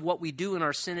because of what we do in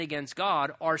our sin against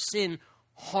God, our sin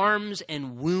harms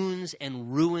and wounds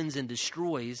and ruins and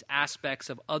destroys aspects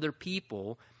of other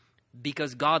people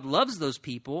because God loves those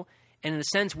people. And in a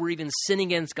sense, we're even sinning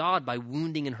against God by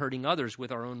wounding and hurting others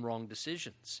with our own wrong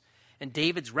decisions. And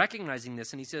David's recognizing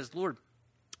this, and he says, Lord,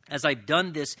 as I've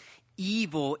done this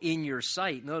evil in your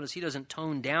sight, notice he doesn't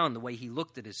tone down the way he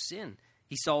looked at his sin.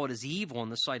 He saw it as evil in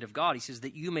the sight of God. He says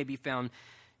that you may be found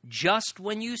just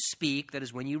when you speak, that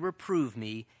is when you reprove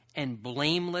me, and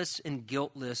blameless and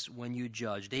guiltless when you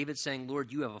judge. David's saying,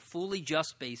 Lord, you have a fully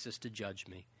just basis to judge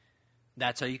me.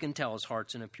 That's how you can tell his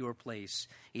heart's in a pure place.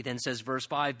 He then says, verse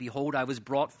 5, behold, I was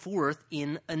brought forth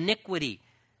in iniquity.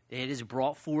 It is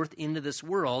brought forth into this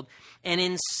world, and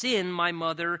in sin my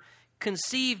mother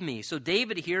conceived me. So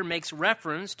David here makes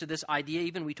reference to this idea,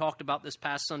 even we talked about this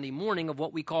past Sunday morning, of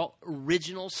what we call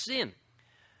original sin.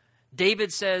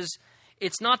 David says,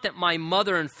 it's not that my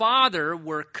mother and father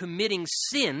were committing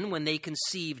sin when they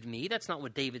conceived me. That's not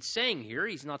what David's saying here.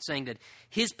 He's not saying that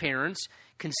his parents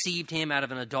conceived him out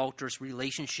of an adulterous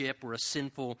relationship or a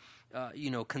sinful,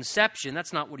 conception.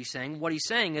 That's not what he's saying. What he's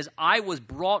saying is, I was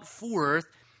brought forth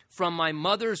from my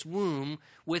mother's womb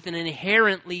with an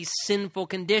inherently sinful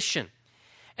condition.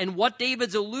 And what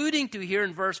David's alluding to here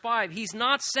in verse 5, he's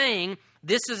not saying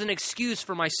this is an excuse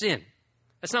for my sin.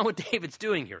 That's not what David's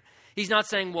doing here. He's not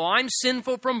saying, well, I'm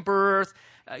sinful from birth.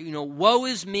 woe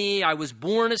is me, I was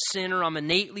born a sinner, I'm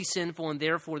innately sinful, and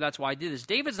therefore that's why I did this.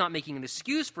 David's not making an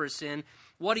excuse for his sin.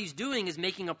 What he's doing is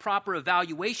making a proper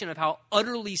evaluation of how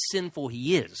utterly sinful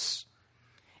he is.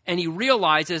 And he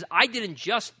realizes, I didn't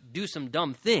just do some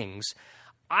dumb things.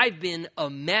 I've been a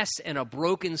mess and a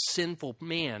broken, sinful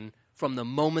man from the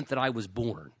moment that I was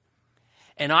born.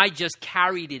 And I just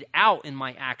carried it out in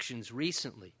my actions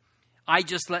recently. I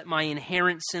just let my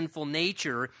inherent sinful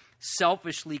nature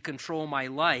selfishly control my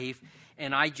life,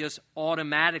 and I just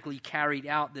automatically carried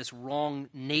out this wrong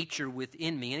nature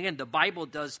within me. And again, the Bible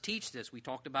does teach this. We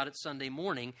talked about it Sunday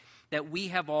morning, that we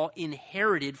have all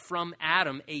inherited from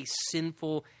Adam a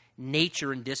sinful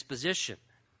nature and disposition.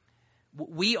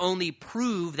 We only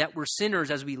prove that we're sinners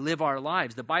as we live our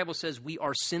lives. The Bible says we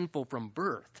are sinful from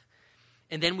birth.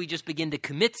 And then we just begin to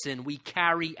commit sin. We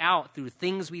carry out through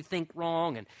things we think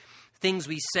wrong and things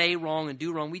we say wrong and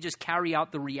do wrong. We just carry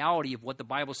out the reality of what the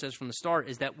Bible says from the start,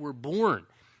 is that we're born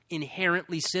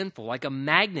inherently sinful. Like a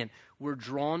magnet, we're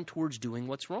drawn towards doing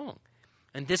what's wrong.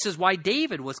 And this is why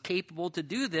David was capable to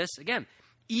do this, again,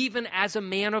 even as a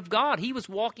man of God. He was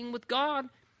walking with God,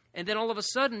 and then all of a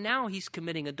sudden now he's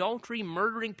committing adultery,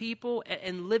 murdering people,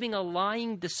 and living a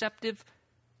lying, deceptive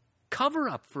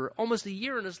cover-up for almost a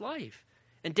year in his life.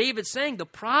 And David's saying the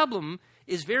problem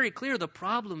is very clear. The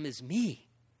problem is me.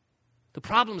 The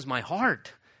problem is my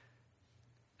heart.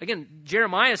 Again,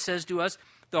 Jeremiah says to us,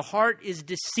 the heart is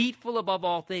deceitful above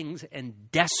all things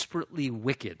and desperately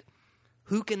wicked.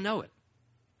 Who can know it?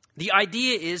 The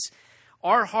idea is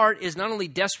our heart is not only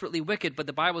desperately wicked, but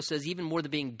the Bible says even more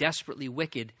than being desperately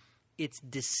wicked, it's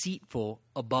deceitful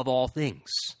above all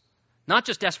things. Not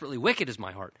just desperately wicked is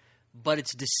my heart, but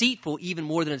it's deceitful even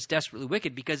more than it's desperately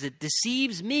wicked, because it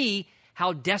deceives me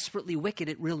how desperately wicked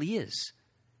it really is.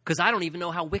 Because I don't even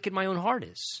know how wicked my own heart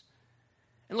is.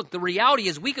 And look, the reality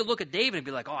is we could look at David and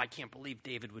be like, oh, I can't believe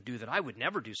David would do that. I would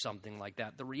never do something like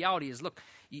that. The reality is, look,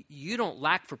 you don't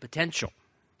lack for potential.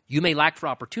 You may lack for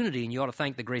opportunity, and you ought to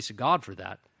thank the grace of God for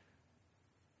that.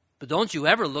 But don't you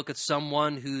ever look at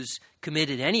someone who's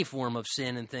committed any form of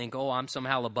sin and think, oh, I'm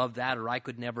somehow above that, or I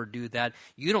could never do that.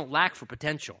 You don't lack for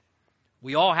potential.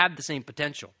 We all have the same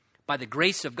potential. By the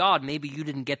grace of God, maybe you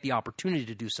didn't get the opportunity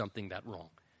to do something that wrong.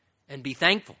 And be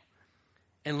thankful.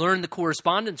 And learn the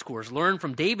correspondence course. Learn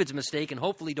from David's mistake and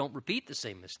hopefully don't repeat the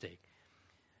same mistake.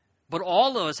 But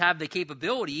all of us have the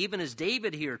capability, even as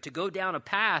David here, to go down a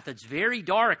path that's very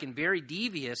dark and very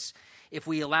devious if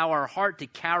we allow our heart to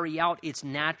carry out its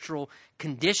natural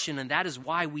condition. And that is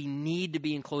why we need to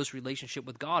be in close relationship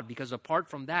with God, because apart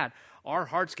from that, our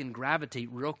hearts can gravitate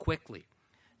real quickly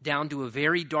down to a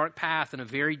very dark path and a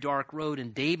very dark road.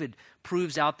 And David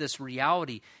proves out this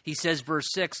reality. He says, verse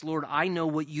 6, Lord, I know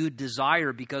what you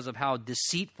desire because of how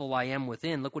deceitful I am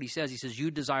within. Look what he says. He says,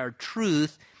 you desire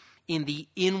truth in the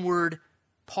inward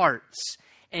parts.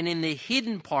 And in the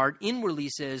hidden part, inwardly,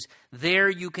 says, there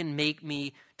you can make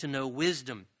me to know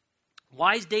wisdom.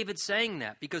 Why is David saying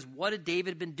that? Because what had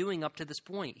David been doing up to this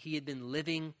point? He had been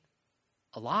living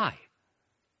a lie.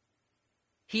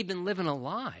 He'd been living a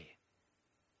lie.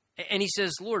 And he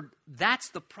says, Lord, that's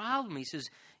the problem. He says,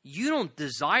 you don't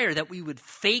desire that we would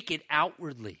fake it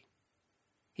outwardly.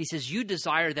 He says, you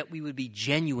desire that we would be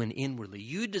genuine inwardly.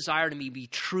 You desire to be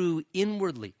true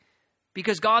inwardly.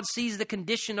 Because God sees the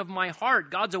condition of my heart.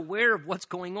 God's aware of what's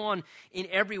going on in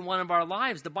every one of our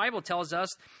lives. The Bible tells us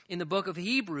in the book of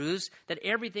Hebrews that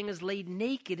everything is laid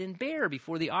naked and bare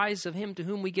before the eyes of him to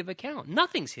whom we give account.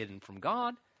 Nothing's hidden from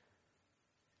God.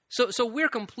 So we're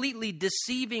completely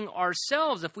deceiving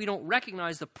ourselves if we don't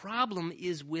recognize the problem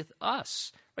is with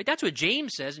us. Right? That's what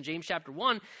James says in James chapter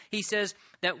 1. He says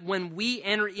that when we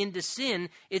enter into sin,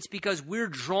 it's because we're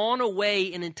drawn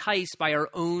away and enticed by our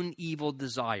own evil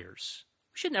desires.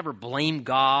 We should never blame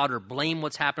God or blame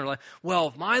what's happened. Like, well,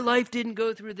 if my life didn't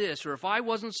go through this, or if I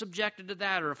wasn't subjected to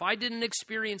that, or if I didn't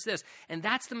experience this. And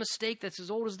that's the mistake that's as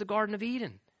old as the Garden of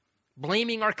Eden.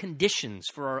 Blaming our conditions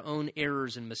for our own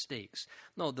errors and mistakes.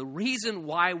 No, the reason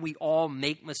why we all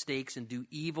make mistakes and do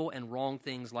evil and wrong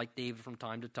things like David from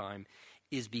time to time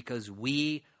is because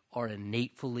we are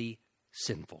innately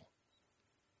sinful.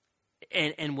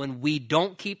 And when we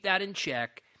don't keep that in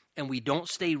check and we don't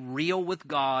stay real with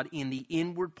God in the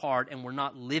inward part, and we're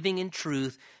not living in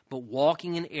truth but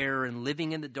walking in error and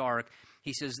living in the dark,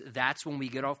 he says that's when we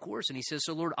get off course. And he says,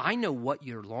 so Lord, I know what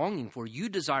you're longing for. You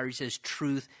desire, he says,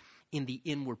 truth in the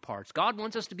inward parts. God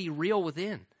wants us to be real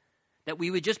within, that we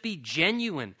would just be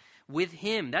genuine with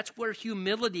him. That's where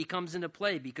humility comes into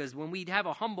play, because when we have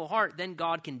a humble heart, then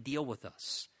God can deal with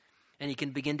us. And he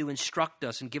can begin to instruct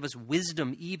us and give us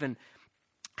wisdom even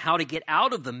how to get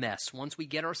out of the mess once we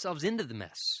get ourselves into the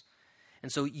mess.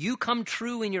 And so you come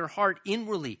true in your heart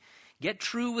inwardly. Get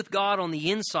true with God on the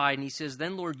inside. And he says,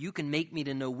 then, Lord, you can make me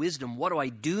to know wisdom. What do I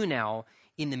do now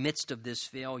in the midst of this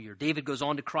failure? David goes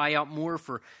on to cry out more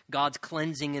for God's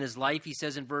cleansing in his life. He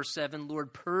says in verse 7,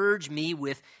 Lord, purge me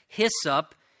with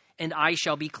hyssop, and I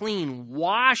shall be clean.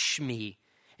 Wash me,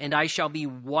 and I shall be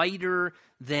whiter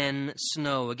than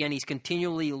snow. Again, he's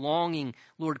continually longing,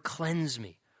 Lord, cleanse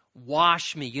me.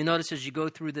 Wash me. You notice as you go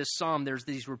through this psalm, there's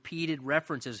these repeated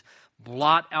references.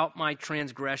 Blot out my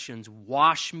transgressions.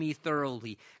 Wash me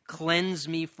thoroughly. Cleanse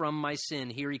me from my sin.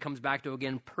 Here he comes back to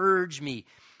again, purge me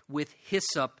with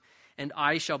hyssop, and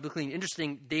I shall be clean.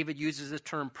 Interesting, David uses this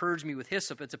term, purge me with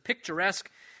hyssop. It's a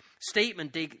picturesque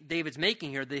statement David's making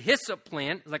here. The hyssop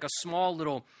plant is like a small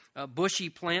little bushy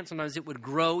plant. Sometimes it would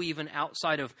grow even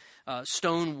outside of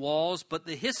stone walls. But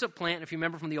the hyssop plant, if you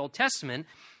remember from the Old Testament,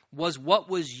 was what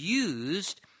was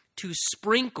used to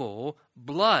sprinkle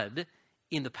blood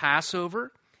in the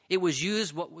Passover. It was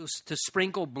used to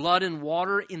sprinkle blood and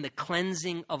water in the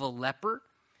cleansing of a leper.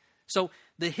 So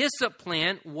the hyssop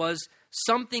plant was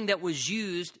something that was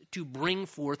used to bring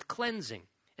forth cleansing.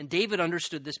 And David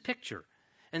understood this picture.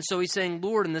 And so he's saying,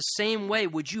 Lord, in the same way,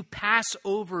 would you pass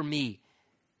over me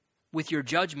with your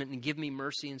judgment and give me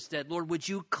mercy instead? Lord, would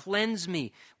you cleanse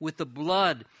me with the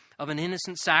blood of an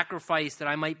innocent sacrifice that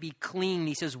I might be clean?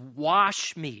 He says,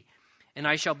 wash me, and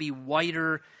I shall be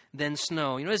whiter than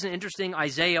snow. You know, isn't it interesting?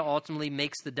 Isaiah ultimately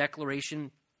makes the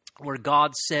declaration where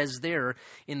God says there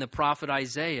in the prophet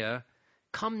Isaiah,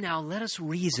 come now, let us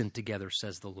reason together,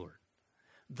 says the Lord.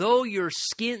 Though your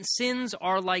sins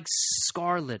are like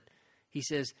scarlet, he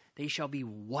says, they shall be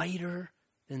whiter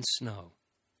than snow.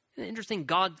 Isn't it interesting?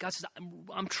 God says,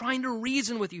 I'm trying to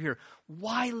reason with you here.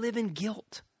 Why live in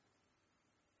guilt?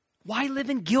 Why live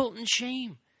in guilt and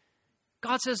shame?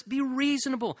 God says, be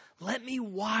reasonable. Let me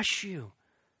wash you.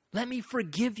 Let me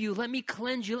forgive you. Let me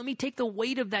cleanse you. Let me take the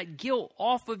weight of that guilt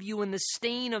off of you and the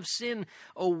stain of sin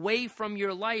away from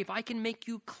your life. I can make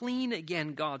you clean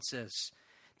again, God says.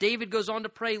 David goes on to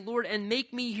pray, Lord, and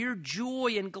make me hear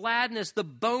joy and gladness, the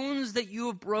bones that you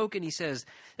have broken, he says,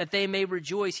 that they may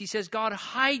rejoice. He says, God,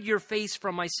 hide your face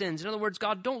from my sins. In other words,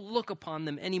 God, don't look upon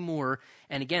them anymore.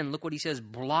 And again, look what he says,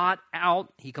 blot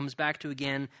out, he comes back to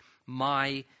again,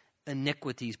 my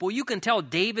iniquities. Boy, you can tell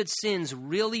David's sins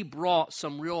really brought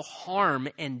some real harm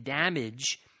and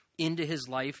damage into his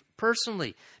life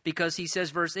personally, because he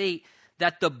says, verse 8,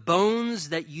 that the bones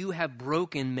that you have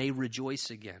broken may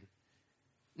rejoice again.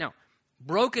 Now,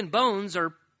 broken bones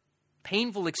are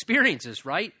painful experiences,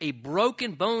 right? A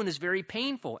broken bone is very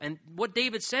painful. And what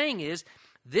David's saying is,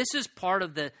 this is part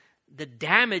of the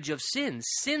damage of sin.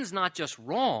 Sin's not just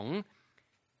wrong,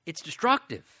 it's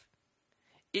destructive.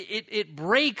 It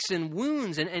breaks and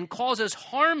wounds and causes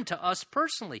harm to us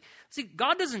personally. See,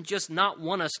 God doesn't just not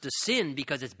want us to sin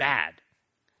because it's bad.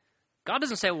 God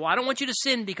doesn't say, well, I don't want you to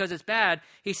sin because it's bad.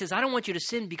 He says, I don't want you to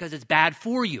sin because it's bad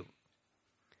for you.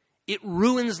 It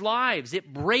ruins lives.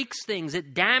 It breaks things.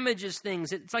 It damages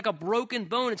things. It's like a broken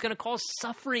bone. It's going to cause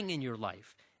suffering in your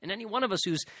life. And any one of us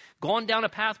who's gone down a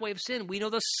pathway of sin, we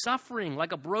know the suffering,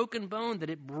 like a broken bone,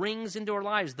 that it brings into our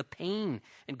lives, the pain.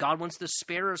 And God wants to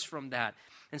spare us from that.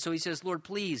 And so he says, Lord,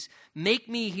 please make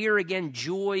me hear again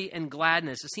joy and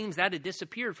gladness. It seems that had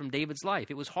disappeared from David's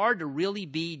life. It was hard to really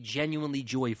be genuinely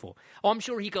joyful. Oh, I'm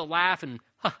sure he could laugh and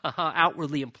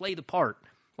outwardly and play the part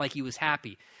like he was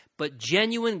happy. But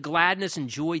genuine gladness and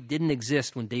joy didn't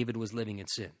exist when David was living in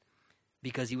sin,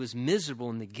 because he was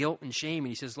miserable in the guilt and shame. And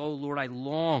he says, oh, Lord, I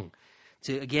long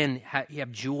to, again,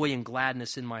 have joy and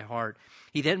gladness in my heart.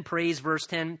 He then prays, verse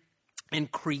 10,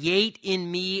 and create in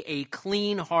me a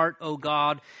clean heart, O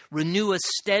God. Renew a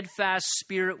steadfast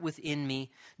spirit within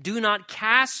me. Do not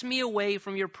cast me away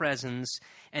from your presence,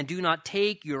 and do not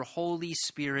take your Holy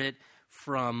Spirit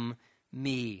from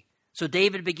me. So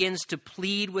David begins to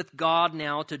plead with God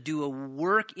now to do a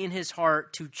work in his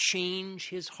heart to change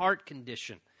his heart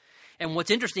condition. And what's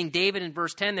interesting, David in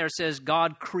verse 10 there says,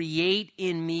 God, create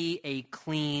in me a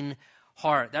clean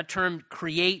heart. That term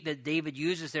create that David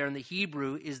uses there in the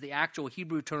Hebrew is the actual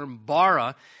Hebrew term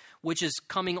bara, which is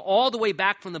coming all the way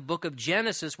back from the book of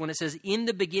Genesis when it says, in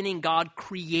the beginning God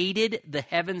created the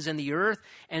heavens and the earth.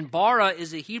 And bara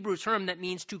is a Hebrew term that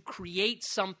means to create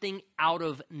something out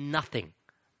of nothing.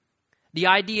 The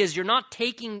idea is you're not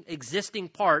taking existing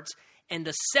parts and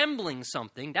assembling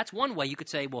something. That's one way you could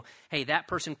say, well, hey, that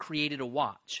person created a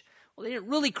watch. Well, they didn't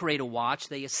really create a watch.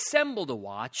 They assembled a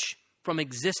watch from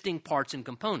existing parts and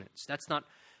components. That's not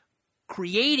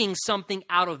creating something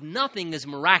out of nothing is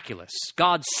miraculous.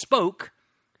 God spoke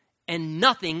and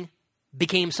nothing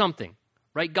became something,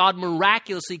 right? God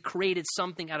miraculously created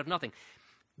something out of nothing.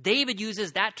 David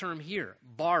uses that term here,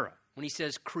 bara, when he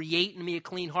says, create in me a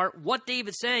clean heart. What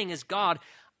David's saying is, God,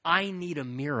 I need a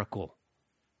miracle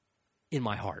in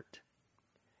my heart.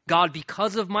 God,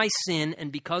 because of my sin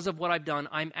and because of what I've done,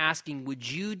 I'm asking, would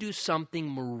you do something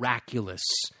miraculous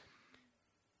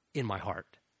in my heart?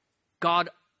 God,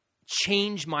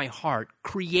 change my heart.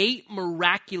 Create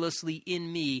miraculously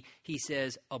in me, he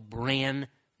says, a brand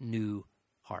new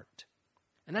heart.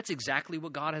 And that's exactly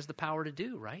what God has the power to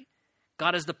do, right?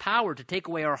 God has the power to take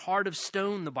away our heart of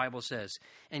stone, the Bible says,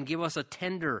 and give us a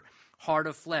tender heart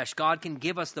of flesh. God can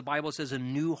give us, the Bible says, a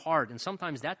new heart. And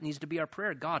sometimes that needs to be our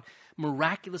prayer. God,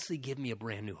 miraculously give me a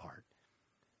brand new heart.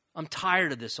 I'm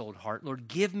tired of this old heart. Lord,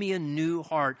 give me a new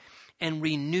heart and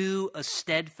renew a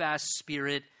steadfast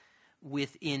spirit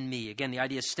within me. Again, the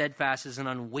idea of steadfast is an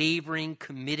unwavering,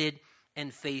 committed,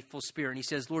 and faithful spirit. And he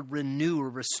says, Lord, renew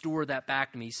or restore that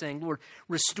back to me. He's saying, Lord,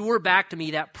 restore back to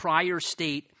me that prior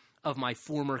state of my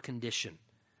former condition.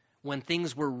 When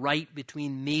things were right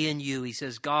between me and you, he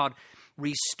says, God,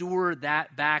 restore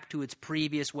that back to its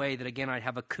previous way, that again, I'd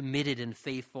have a committed and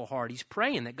faithful heart. He's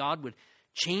praying that God would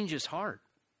change his heart,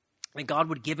 that God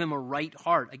would give him a right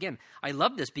heart. Again, I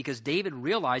love this because David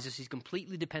realizes he's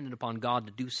completely dependent upon God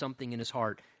to do something in his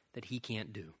heart that he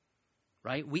can't do,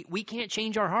 right? We can't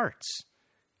change our hearts.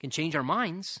 We can change our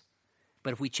minds,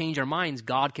 but if we change our minds,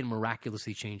 God can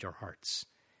miraculously change our hearts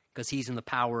because he's in the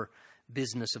power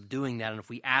business of doing that. And if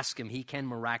we ask him, he can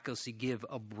miraculously give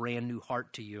a brand new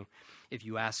heart to you if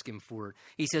you ask him for it.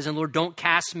 He says, and Lord, don't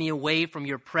cast me away from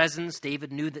your presence.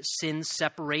 David knew that sin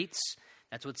separates.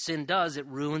 That's what sin does. It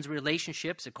ruins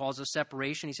relationships. It causes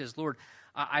separation. He says, Lord,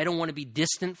 I don't want to be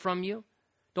distant from you.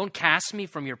 Don't cast me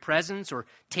from your presence or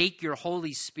take your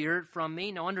Holy Spirit from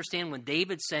me. Now understand, when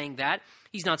David's saying that,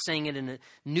 he's not saying it in a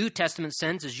New Testament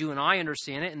sense as you and I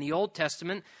understand it. In the Old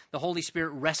Testament, the Holy Spirit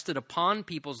rested upon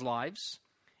people's lives.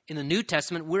 In the New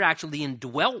Testament, we're actually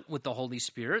indwelt with the Holy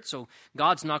Spirit. So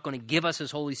God's not going to give us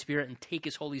his Holy Spirit and take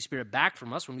his Holy Spirit back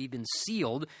from us when we've been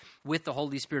sealed with the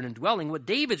Holy Spirit indwelling. What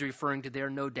David's referring to there,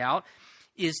 no doubt,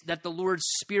 is that the Lord's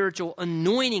spiritual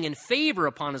anointing and favor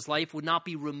upon his life would not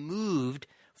be removed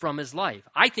from his life.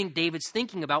 I think David's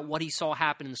thinking about what he saw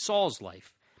happen in Saul's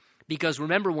life. Because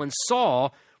remember, when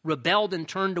Saul rebelled and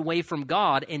turned away from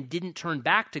God and didn't turn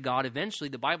back to God, eventually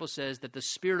the Bible says that the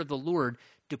Spirit of the Lord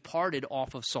departed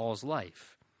off of Saul's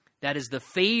life. That is, the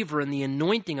favor and the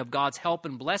anointing of God's help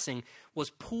and blessing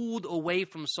was pulled away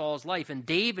from Saul's life. And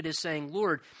David is saying,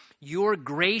 Lord, your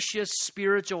gracious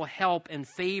spiritual help and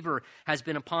favor has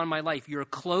been upon my life. Your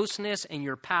closeness and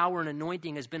your power and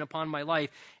anointing has been upon my life.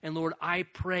 And Lord, I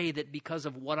pray that because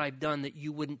of what I've done, that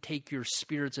you wouldn't take your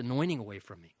Spirit's anointing away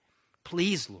from me.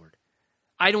 Please, Lord.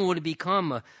 I don't want to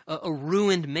become a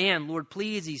ruined man. Lord,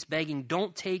 please, he's begging,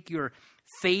 don't take your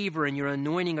favor and your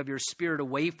anointing of your Spirit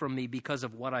away from me because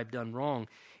of what I've done wrong.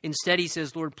 Instead, he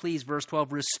says, Lord, please, verse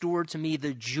 12, restore to me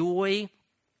the joy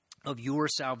of your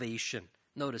salvation.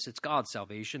 Notice, it's God's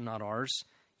salvation, not ours.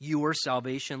 Your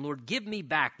salvation. Lord, give me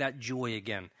back that joy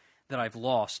again that I've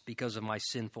lost because of my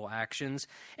sinful actions,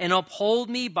 and uphold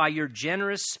me by your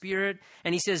generous Spirit.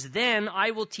 And he says, then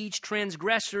I will teach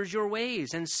transgressors your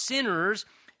ways, and sinners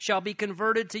shall be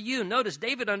converted to you. Notice,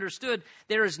 David understood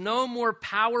there is no more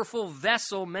powerful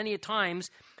vessel many times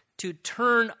to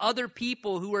turn other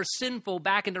people who are sinful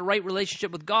back into right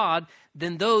relationship with God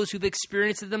than those who've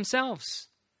experienced it themselves.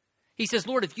 He says,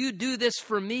 Lord, if you do this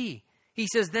for me, he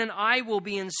says, then I will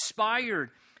be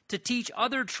inspired to teach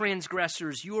other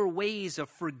transgressors your ways of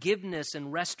forgiveness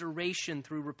and restoration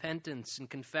through repentance and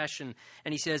confession.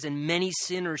 And he says, and many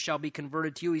sinners shall be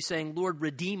converted to you. He's saying, Lord,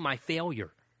 redeem my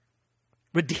failure.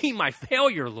 Redeem my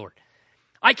failure, Lord.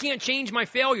 I can't change my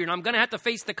failure, and I'm going to have to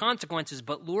face the consequences.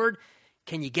 But Lord,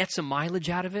 can you get some mileage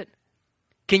out of it?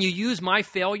 Can you use my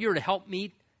failure to help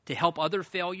me, to help other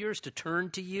failures to turn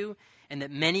to you, and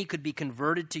that many could be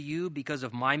converted to you because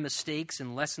of my mistakes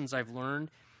and lessons I've learned?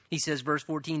 He says, verse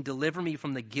 14, deliver me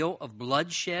from the guilt of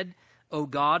bloodshed, O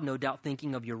God, no doubt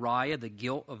thinking of Uriah, the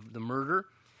guilt of the murder,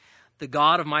 the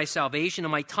God of my salvation,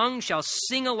 and my tongue shall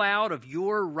sing aloud of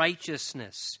your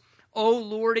righteousness. O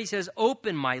Lord, he says,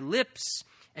 open my lips,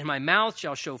 and my mouth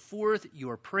shall show forth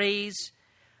your praise.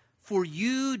 For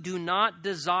you do not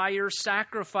desire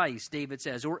sacrifice, David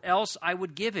says, or else I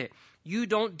would give it. You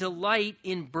don't delight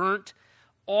in burnt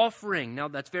offering. Now,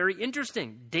 that's very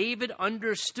interesting. David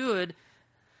understood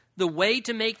the way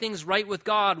to make things right with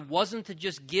God wasn't to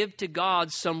just give to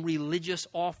God some religious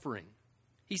offering.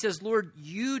 He says, Lord,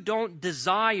 you don't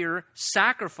desire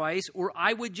sacrifice, or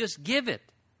I would just give it.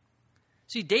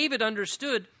 See, David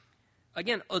understood,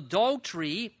 again,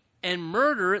 adultery and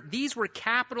murder, these were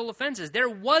capital offenses. There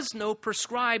was no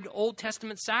prescribed Old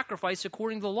Testament sacrifice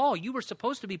according to the law. You were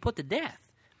supposed to be put to death.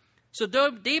 So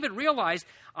David realized,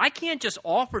 I can't just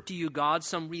offer to you, God,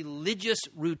 some religious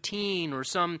routine or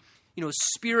some,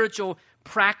 spiritual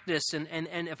practice. And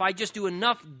if I just do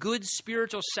enough good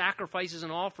spiritual sacrifices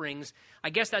and offerings, I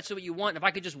guess that's what you want. If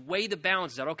I could just weigh the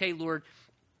balance, that, okay, Lord,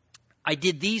 I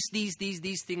did these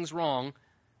things wrong.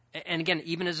 And again,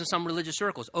 even as in some religious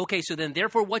circles. Okay, so then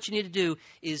therefore what you need to do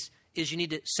is you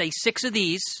need to say 6 of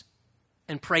these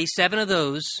and pray 7 of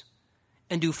those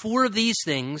and do 4 of these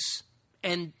things,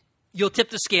 and you'll tip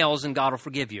the scales and God will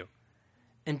forgive you.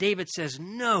 And David says,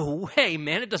 no way,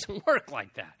 man, it doesn't work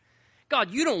like that.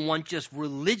 God, you don't want just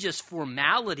religious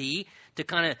formality to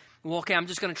kind of, okay, I'm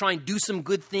just going to try and do some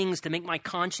good things to make my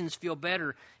conscience feel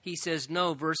better. He says,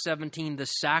 no, verse 17, the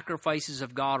sacrifices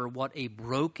of God are what? A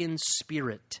broken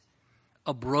spirit,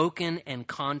 a broken and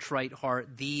contrite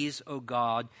heart. These, O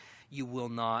God, you will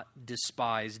not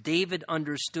despise. David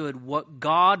understood what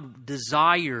God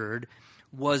desired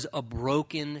was a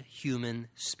broken human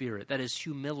spirit. That is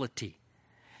humility.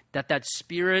 That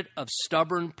spirit of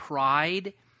stubborn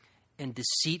pride and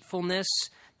deceitfulness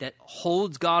that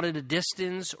holds God at a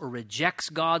distance or rejects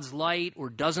God's light or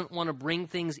doesn't want to bring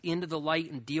things into the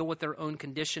light and deal with their own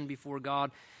condition before God.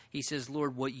 He says,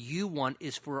 Lord, what you want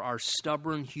is for our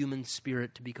stubborn human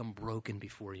spirit to become broken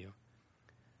before you.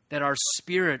 That our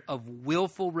spirit of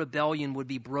willful rebellion would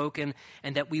be broken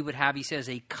and that we would have, he says,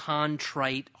 a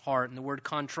contrite heart. And the word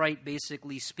contrite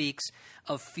basically speaks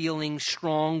of feeling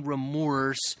strong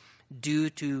remorse due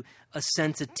to a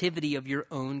sensitivity of your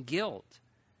own guilt.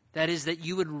 That is, that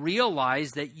you would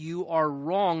realize that you are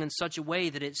wrong in such a way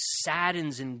that it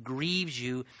saddens and grieves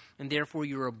you, and therefore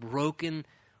you're a broken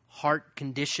heart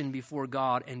condition before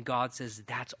God. And God says,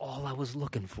 that's all I was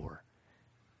looking for.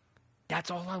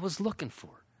 That's all I was looking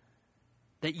for.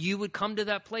 That you would come to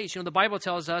that place. The Bible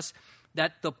tells us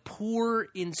that the poor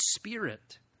in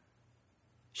spirit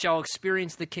shall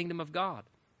experience the kingdom of God.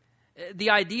 The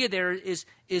idea there is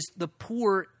the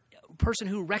poor person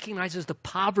who recognizes the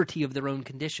poverty of their own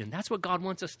condition. That's what God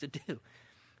wants us to do,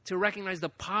 to recognize the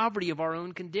poverty of our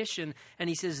own condition. And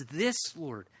he says, this,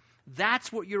 Lord,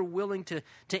 that's what you're willing to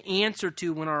answer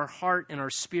to when our heart and our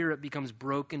spirit becomes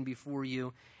broken before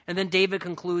you. And then David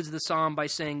concludes the psalm by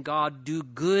saying, God, do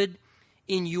good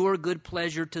in your good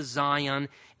pleasure to Zion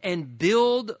and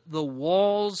build the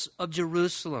walls of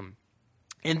Jerusalem.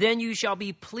 And then you shall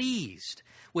be pleased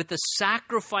with the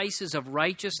sacrifices of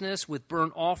righteousness, with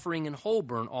burnt offering and whole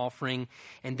burnt offering,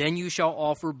 and then you shall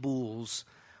offer bulls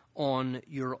on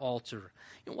your altar.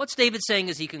 What's David saying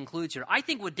as he concludes here? I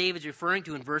think what David's referring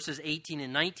to in verses 18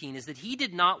 and 19 is that he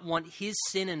did not want his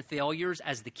sin and failures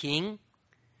as the king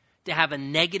to have a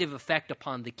negative effect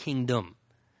upon the kingdom.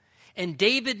 And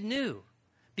David knew,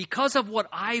 because of what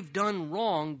I've done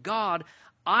wrong, God,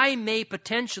 I may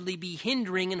potentially be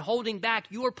hindering and holding back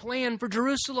your plan for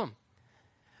Jerusalem.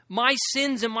 My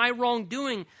sins and my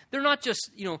wrongdoing, they're not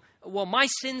just, my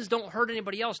sins don't hurt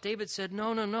anybody else. David said,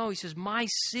 no. He says, my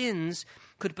sins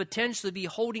could potentially be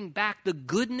holding back the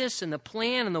goodness and the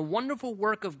plan and the wonderful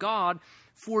work of God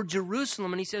for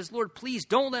Jerusalem. And he says, Lord, please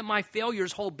don't let my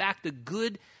failures hold back the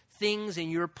good things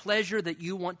and your pleasure that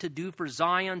you want to do for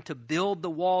Zion, to build the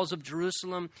walls of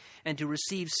Jerusalem and to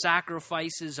receive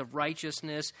sacrifices of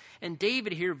righteousness. And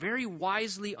David here very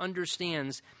wisely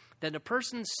understands that a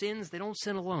person's sins, they don't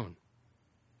sin alone.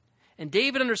 And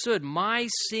David understood, my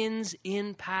sins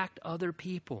impact other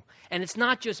people. And it's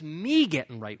not just me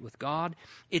getting right with God.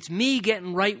 It's me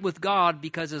getting right with God,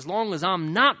 because as long as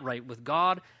I'm not right with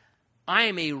God, I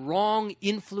am a wrong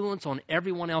influence on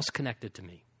everyone else connected to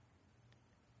me.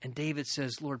 And David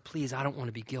says, Lord, please, I don't want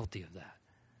to be guilty of that.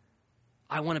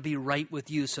 I want to be right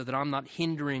with you so that I'm not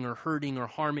hindering or hurting or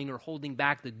harming or holding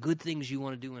back the good things you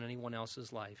want to do in anyone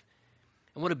else's life.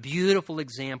 And what a beautiful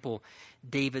example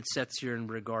David sets here in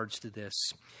regards to this.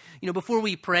 Before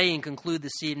we pray and conclude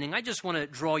this evening, I just want to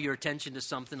draw your attention to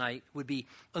something. I would be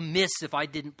amiss if I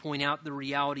didn't point out the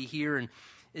reality here. And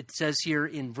it says here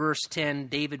in verse 10,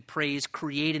 David prays,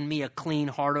 create in me a clean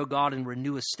heart, O God, and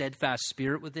renew a steadfast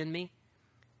spirit within me.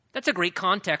 That's a great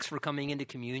context for coming into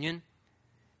communion,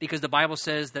 because the Bible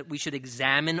says that we should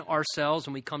examine ourselves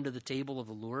when we come to the table of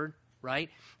the Lord, right?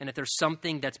 And if there's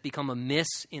something that's become amiss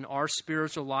in our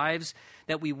spiritual lives,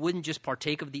 that we wouldn't just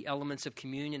partake of the elements of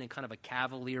communion in kind of a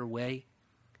cavalier way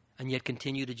and yet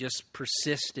continue to just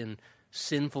persist in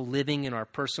sinful living in our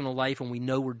personal life when we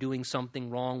know we're doing something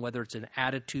wrong, whether it's an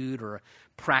attitude or a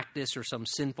practice or some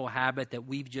sinful habit that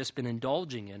we've just been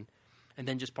indulging in, and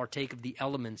then just partake of the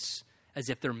elements as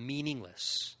if they're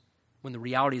meaningless when the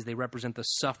reality is they represent the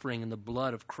suffering and the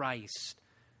blood of Christ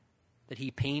that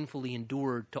he painfully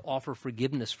endured to offer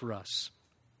forgiveness for us,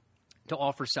 to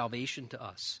offer salvation to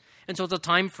us. And so it's a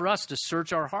time for us to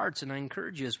search our hearts, and I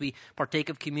encourage you as we partake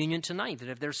of communion tonight that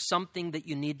if there's something that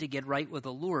you need to get right with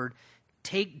the Lord,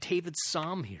 take David's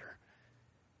psalm here.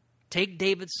 Take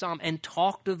David's psalm and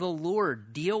talk to the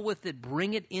Lord. Deal with it.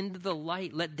 Bring it into the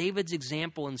light. Let David's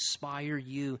example inspire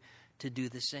you to do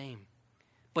the same.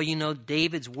 But you know,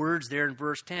 David's words there in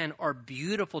verse 10 are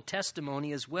beautiful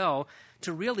testimony as well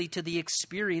to the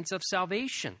experience of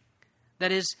salvation.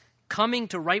 That is, coming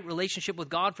to right relationship with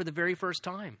God for the very first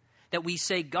time. That we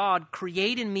say, God,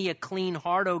 create in me a clean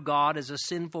heart, O God, as a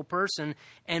sinful person,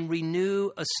 and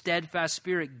renew a steadfast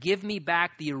spirit. Give me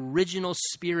back the original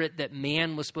spirit that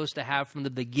man was supposed to have from the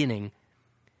beginning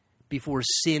before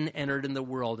sin entered in the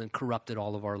world and corrupted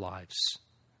all of our lives.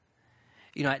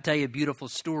 You know, I tell you a beautiful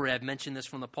story. I've mentioned this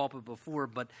from the pulpit before,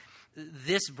 but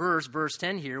this verse, verse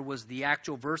 10 here, was the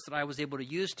actual verse that I was able to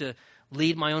use to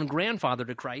lead my own grandfather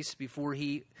to Christ before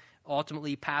he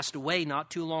ultimately passed away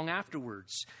not too long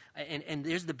afterwards. And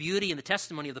there's the beauty and the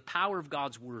testimony of the power of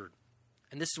God's word.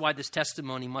 And this is why this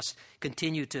testimony must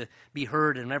continue to be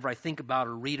heard whenever I think about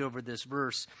or read over this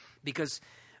verse. Because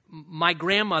my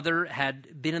grandmother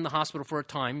had been in the hospital for a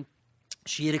time.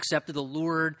 She had accepted the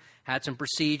Lord, had some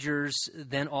procedures.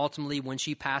 Then ultimately, when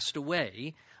she passed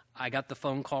away, I got the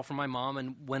phone call from my mom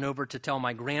and went over to tell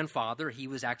my grandfather. He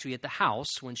was actually at the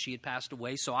house when she had passed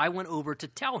away. So I went over to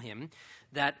tell him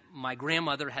that my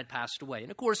grandmother had passed away.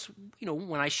 And of course, you know,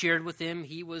 when I shared with him,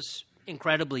 he was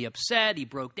incredibly upset. He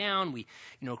broke down. We,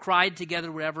 cried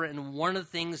together, whatever. And one of the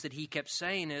things that he kept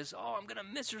saying is, "Oh, I'm going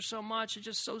to miss her so much.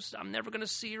 I'm never going to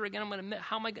see her again.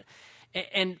 How am I going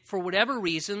to?" And for whatever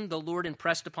reason, the Lord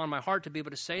impressed upon my heart to be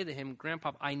able to say to him,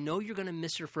 "Grandpa, I know you're going to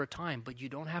miss her for a time, but you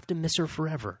don't have to miss her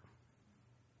forever.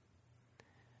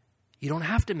 You don't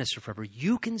have to miss her forever.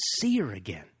 You can see her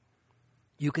again.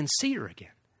 You can see her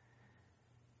again."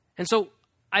 And so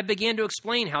I began to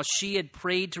explain how she had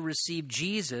prayed to receive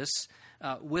Jesus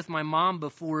with my mom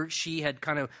before she had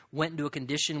kind of went into a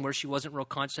condition where she wasn't real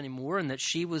conscious anymore, and that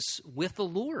she was with the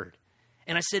Lord.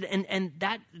 And I said, and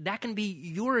that can be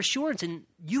your assurance, and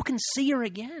you can see her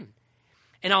again.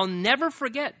 And I'll never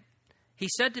forget, he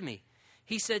said to me,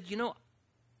 he said,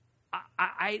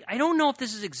 I don't know if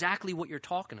this is exactly what you're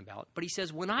talking about, but he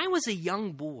says, when I was a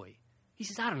young boy, he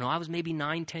says, I don't know, I was maybe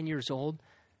 9, 10 years old.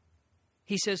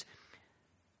 He says,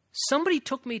 somebody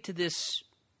took me to this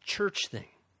church thing.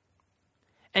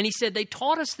 And he said, they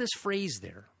taught us this phrase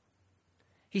there.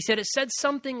 He said, it said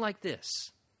something like this: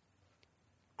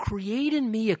 create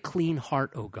in me a clean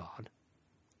heart, O God,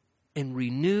 and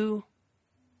renew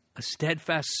a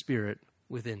steadfast spirit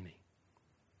within me.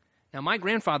 Now, my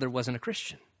grandfather wasn't a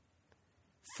Christian.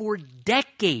 For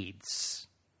decades,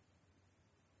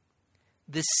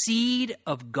 the seed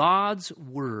of God's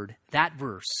word, that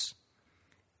verse,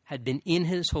 had been in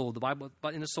his soul. The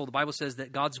Bible says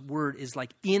that God's word is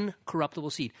like incorruptible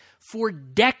seed. For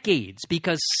decades,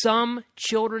 because some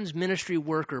children's ministry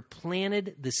worker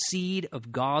planted the seed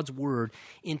of God's word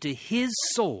into his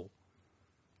soul,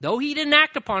 though he didn't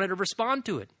act upon it or respond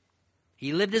to it.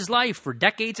 He lived his life for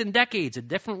decades and decades a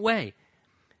different way.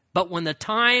 But when the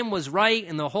time was right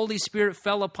and the Holy Spirit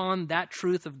fell upon that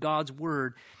truth of God's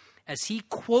word, as he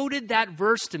quoted that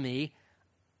verse to me,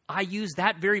 I used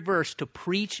that very verse to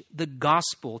preach the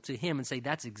gospel to him and say,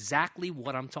 that's exactly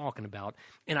what I'm talking about.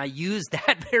 And I used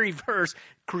that very verse,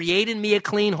 create in me a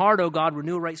clean heart, O God,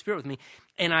 renew a right spirit with me.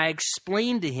 And I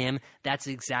explained to him that's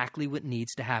exactly what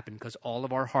needs to happen, because all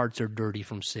of our hearts are dirty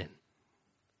from sin.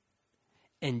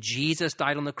 And Jesus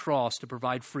died on the cross to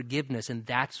provide forgiveness, and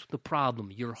that's the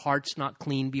problem. Your heart's not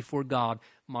clean before God.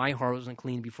 My heart wasn't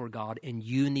clean before God, and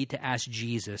you need to ask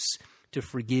Jesus to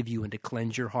forgive you and to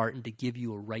cleanse your heart and to give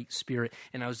you a right spirit.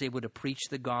 And I was able to preach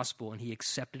the gospel, and he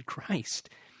accepted Christ.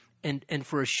 And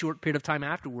for a short period of time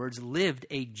afterwards, lived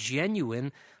a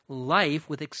genuine life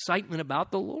with excitement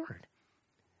about the Lord.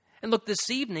 And look, this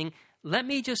evening, let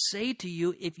me just say to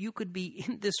you, if you could be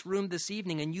in this room this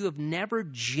evening and you have never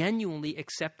genuinely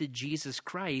accepted Jesus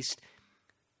Christ,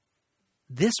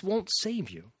 this won't save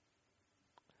you.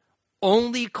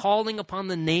 Only calling upon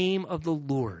the name of the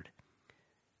Lord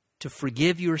to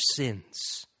forgive your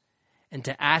sins and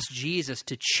to ask Jesus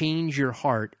to change your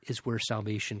heart is where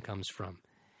salvation comes from.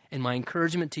 And my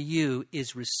encouragement to you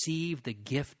is receive the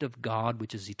gift of God,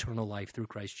 which is eternal life through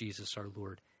Christ Jesus our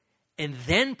Lord. And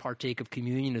then partake of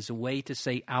communion as a way to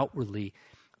say outwardly,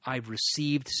 I've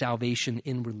received salvation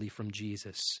inwardly from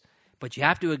Jesus. But you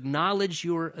have to acknowledge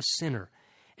you're a sinner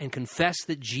and confess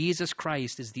that Jesus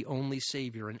Christ is the only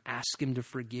Savior and ask him to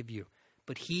forgive you.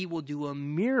 but he will do a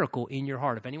miracle in your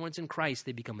heart. If anyone's in Christ,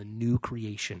 they become a new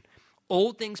creation.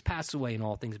 Old things pass away and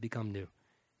all things become new.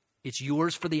 It's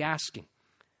yours for the asking.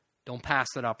 Don't pass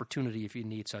that opportunity if you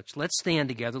need such. Let's stand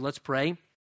together. Let's pray.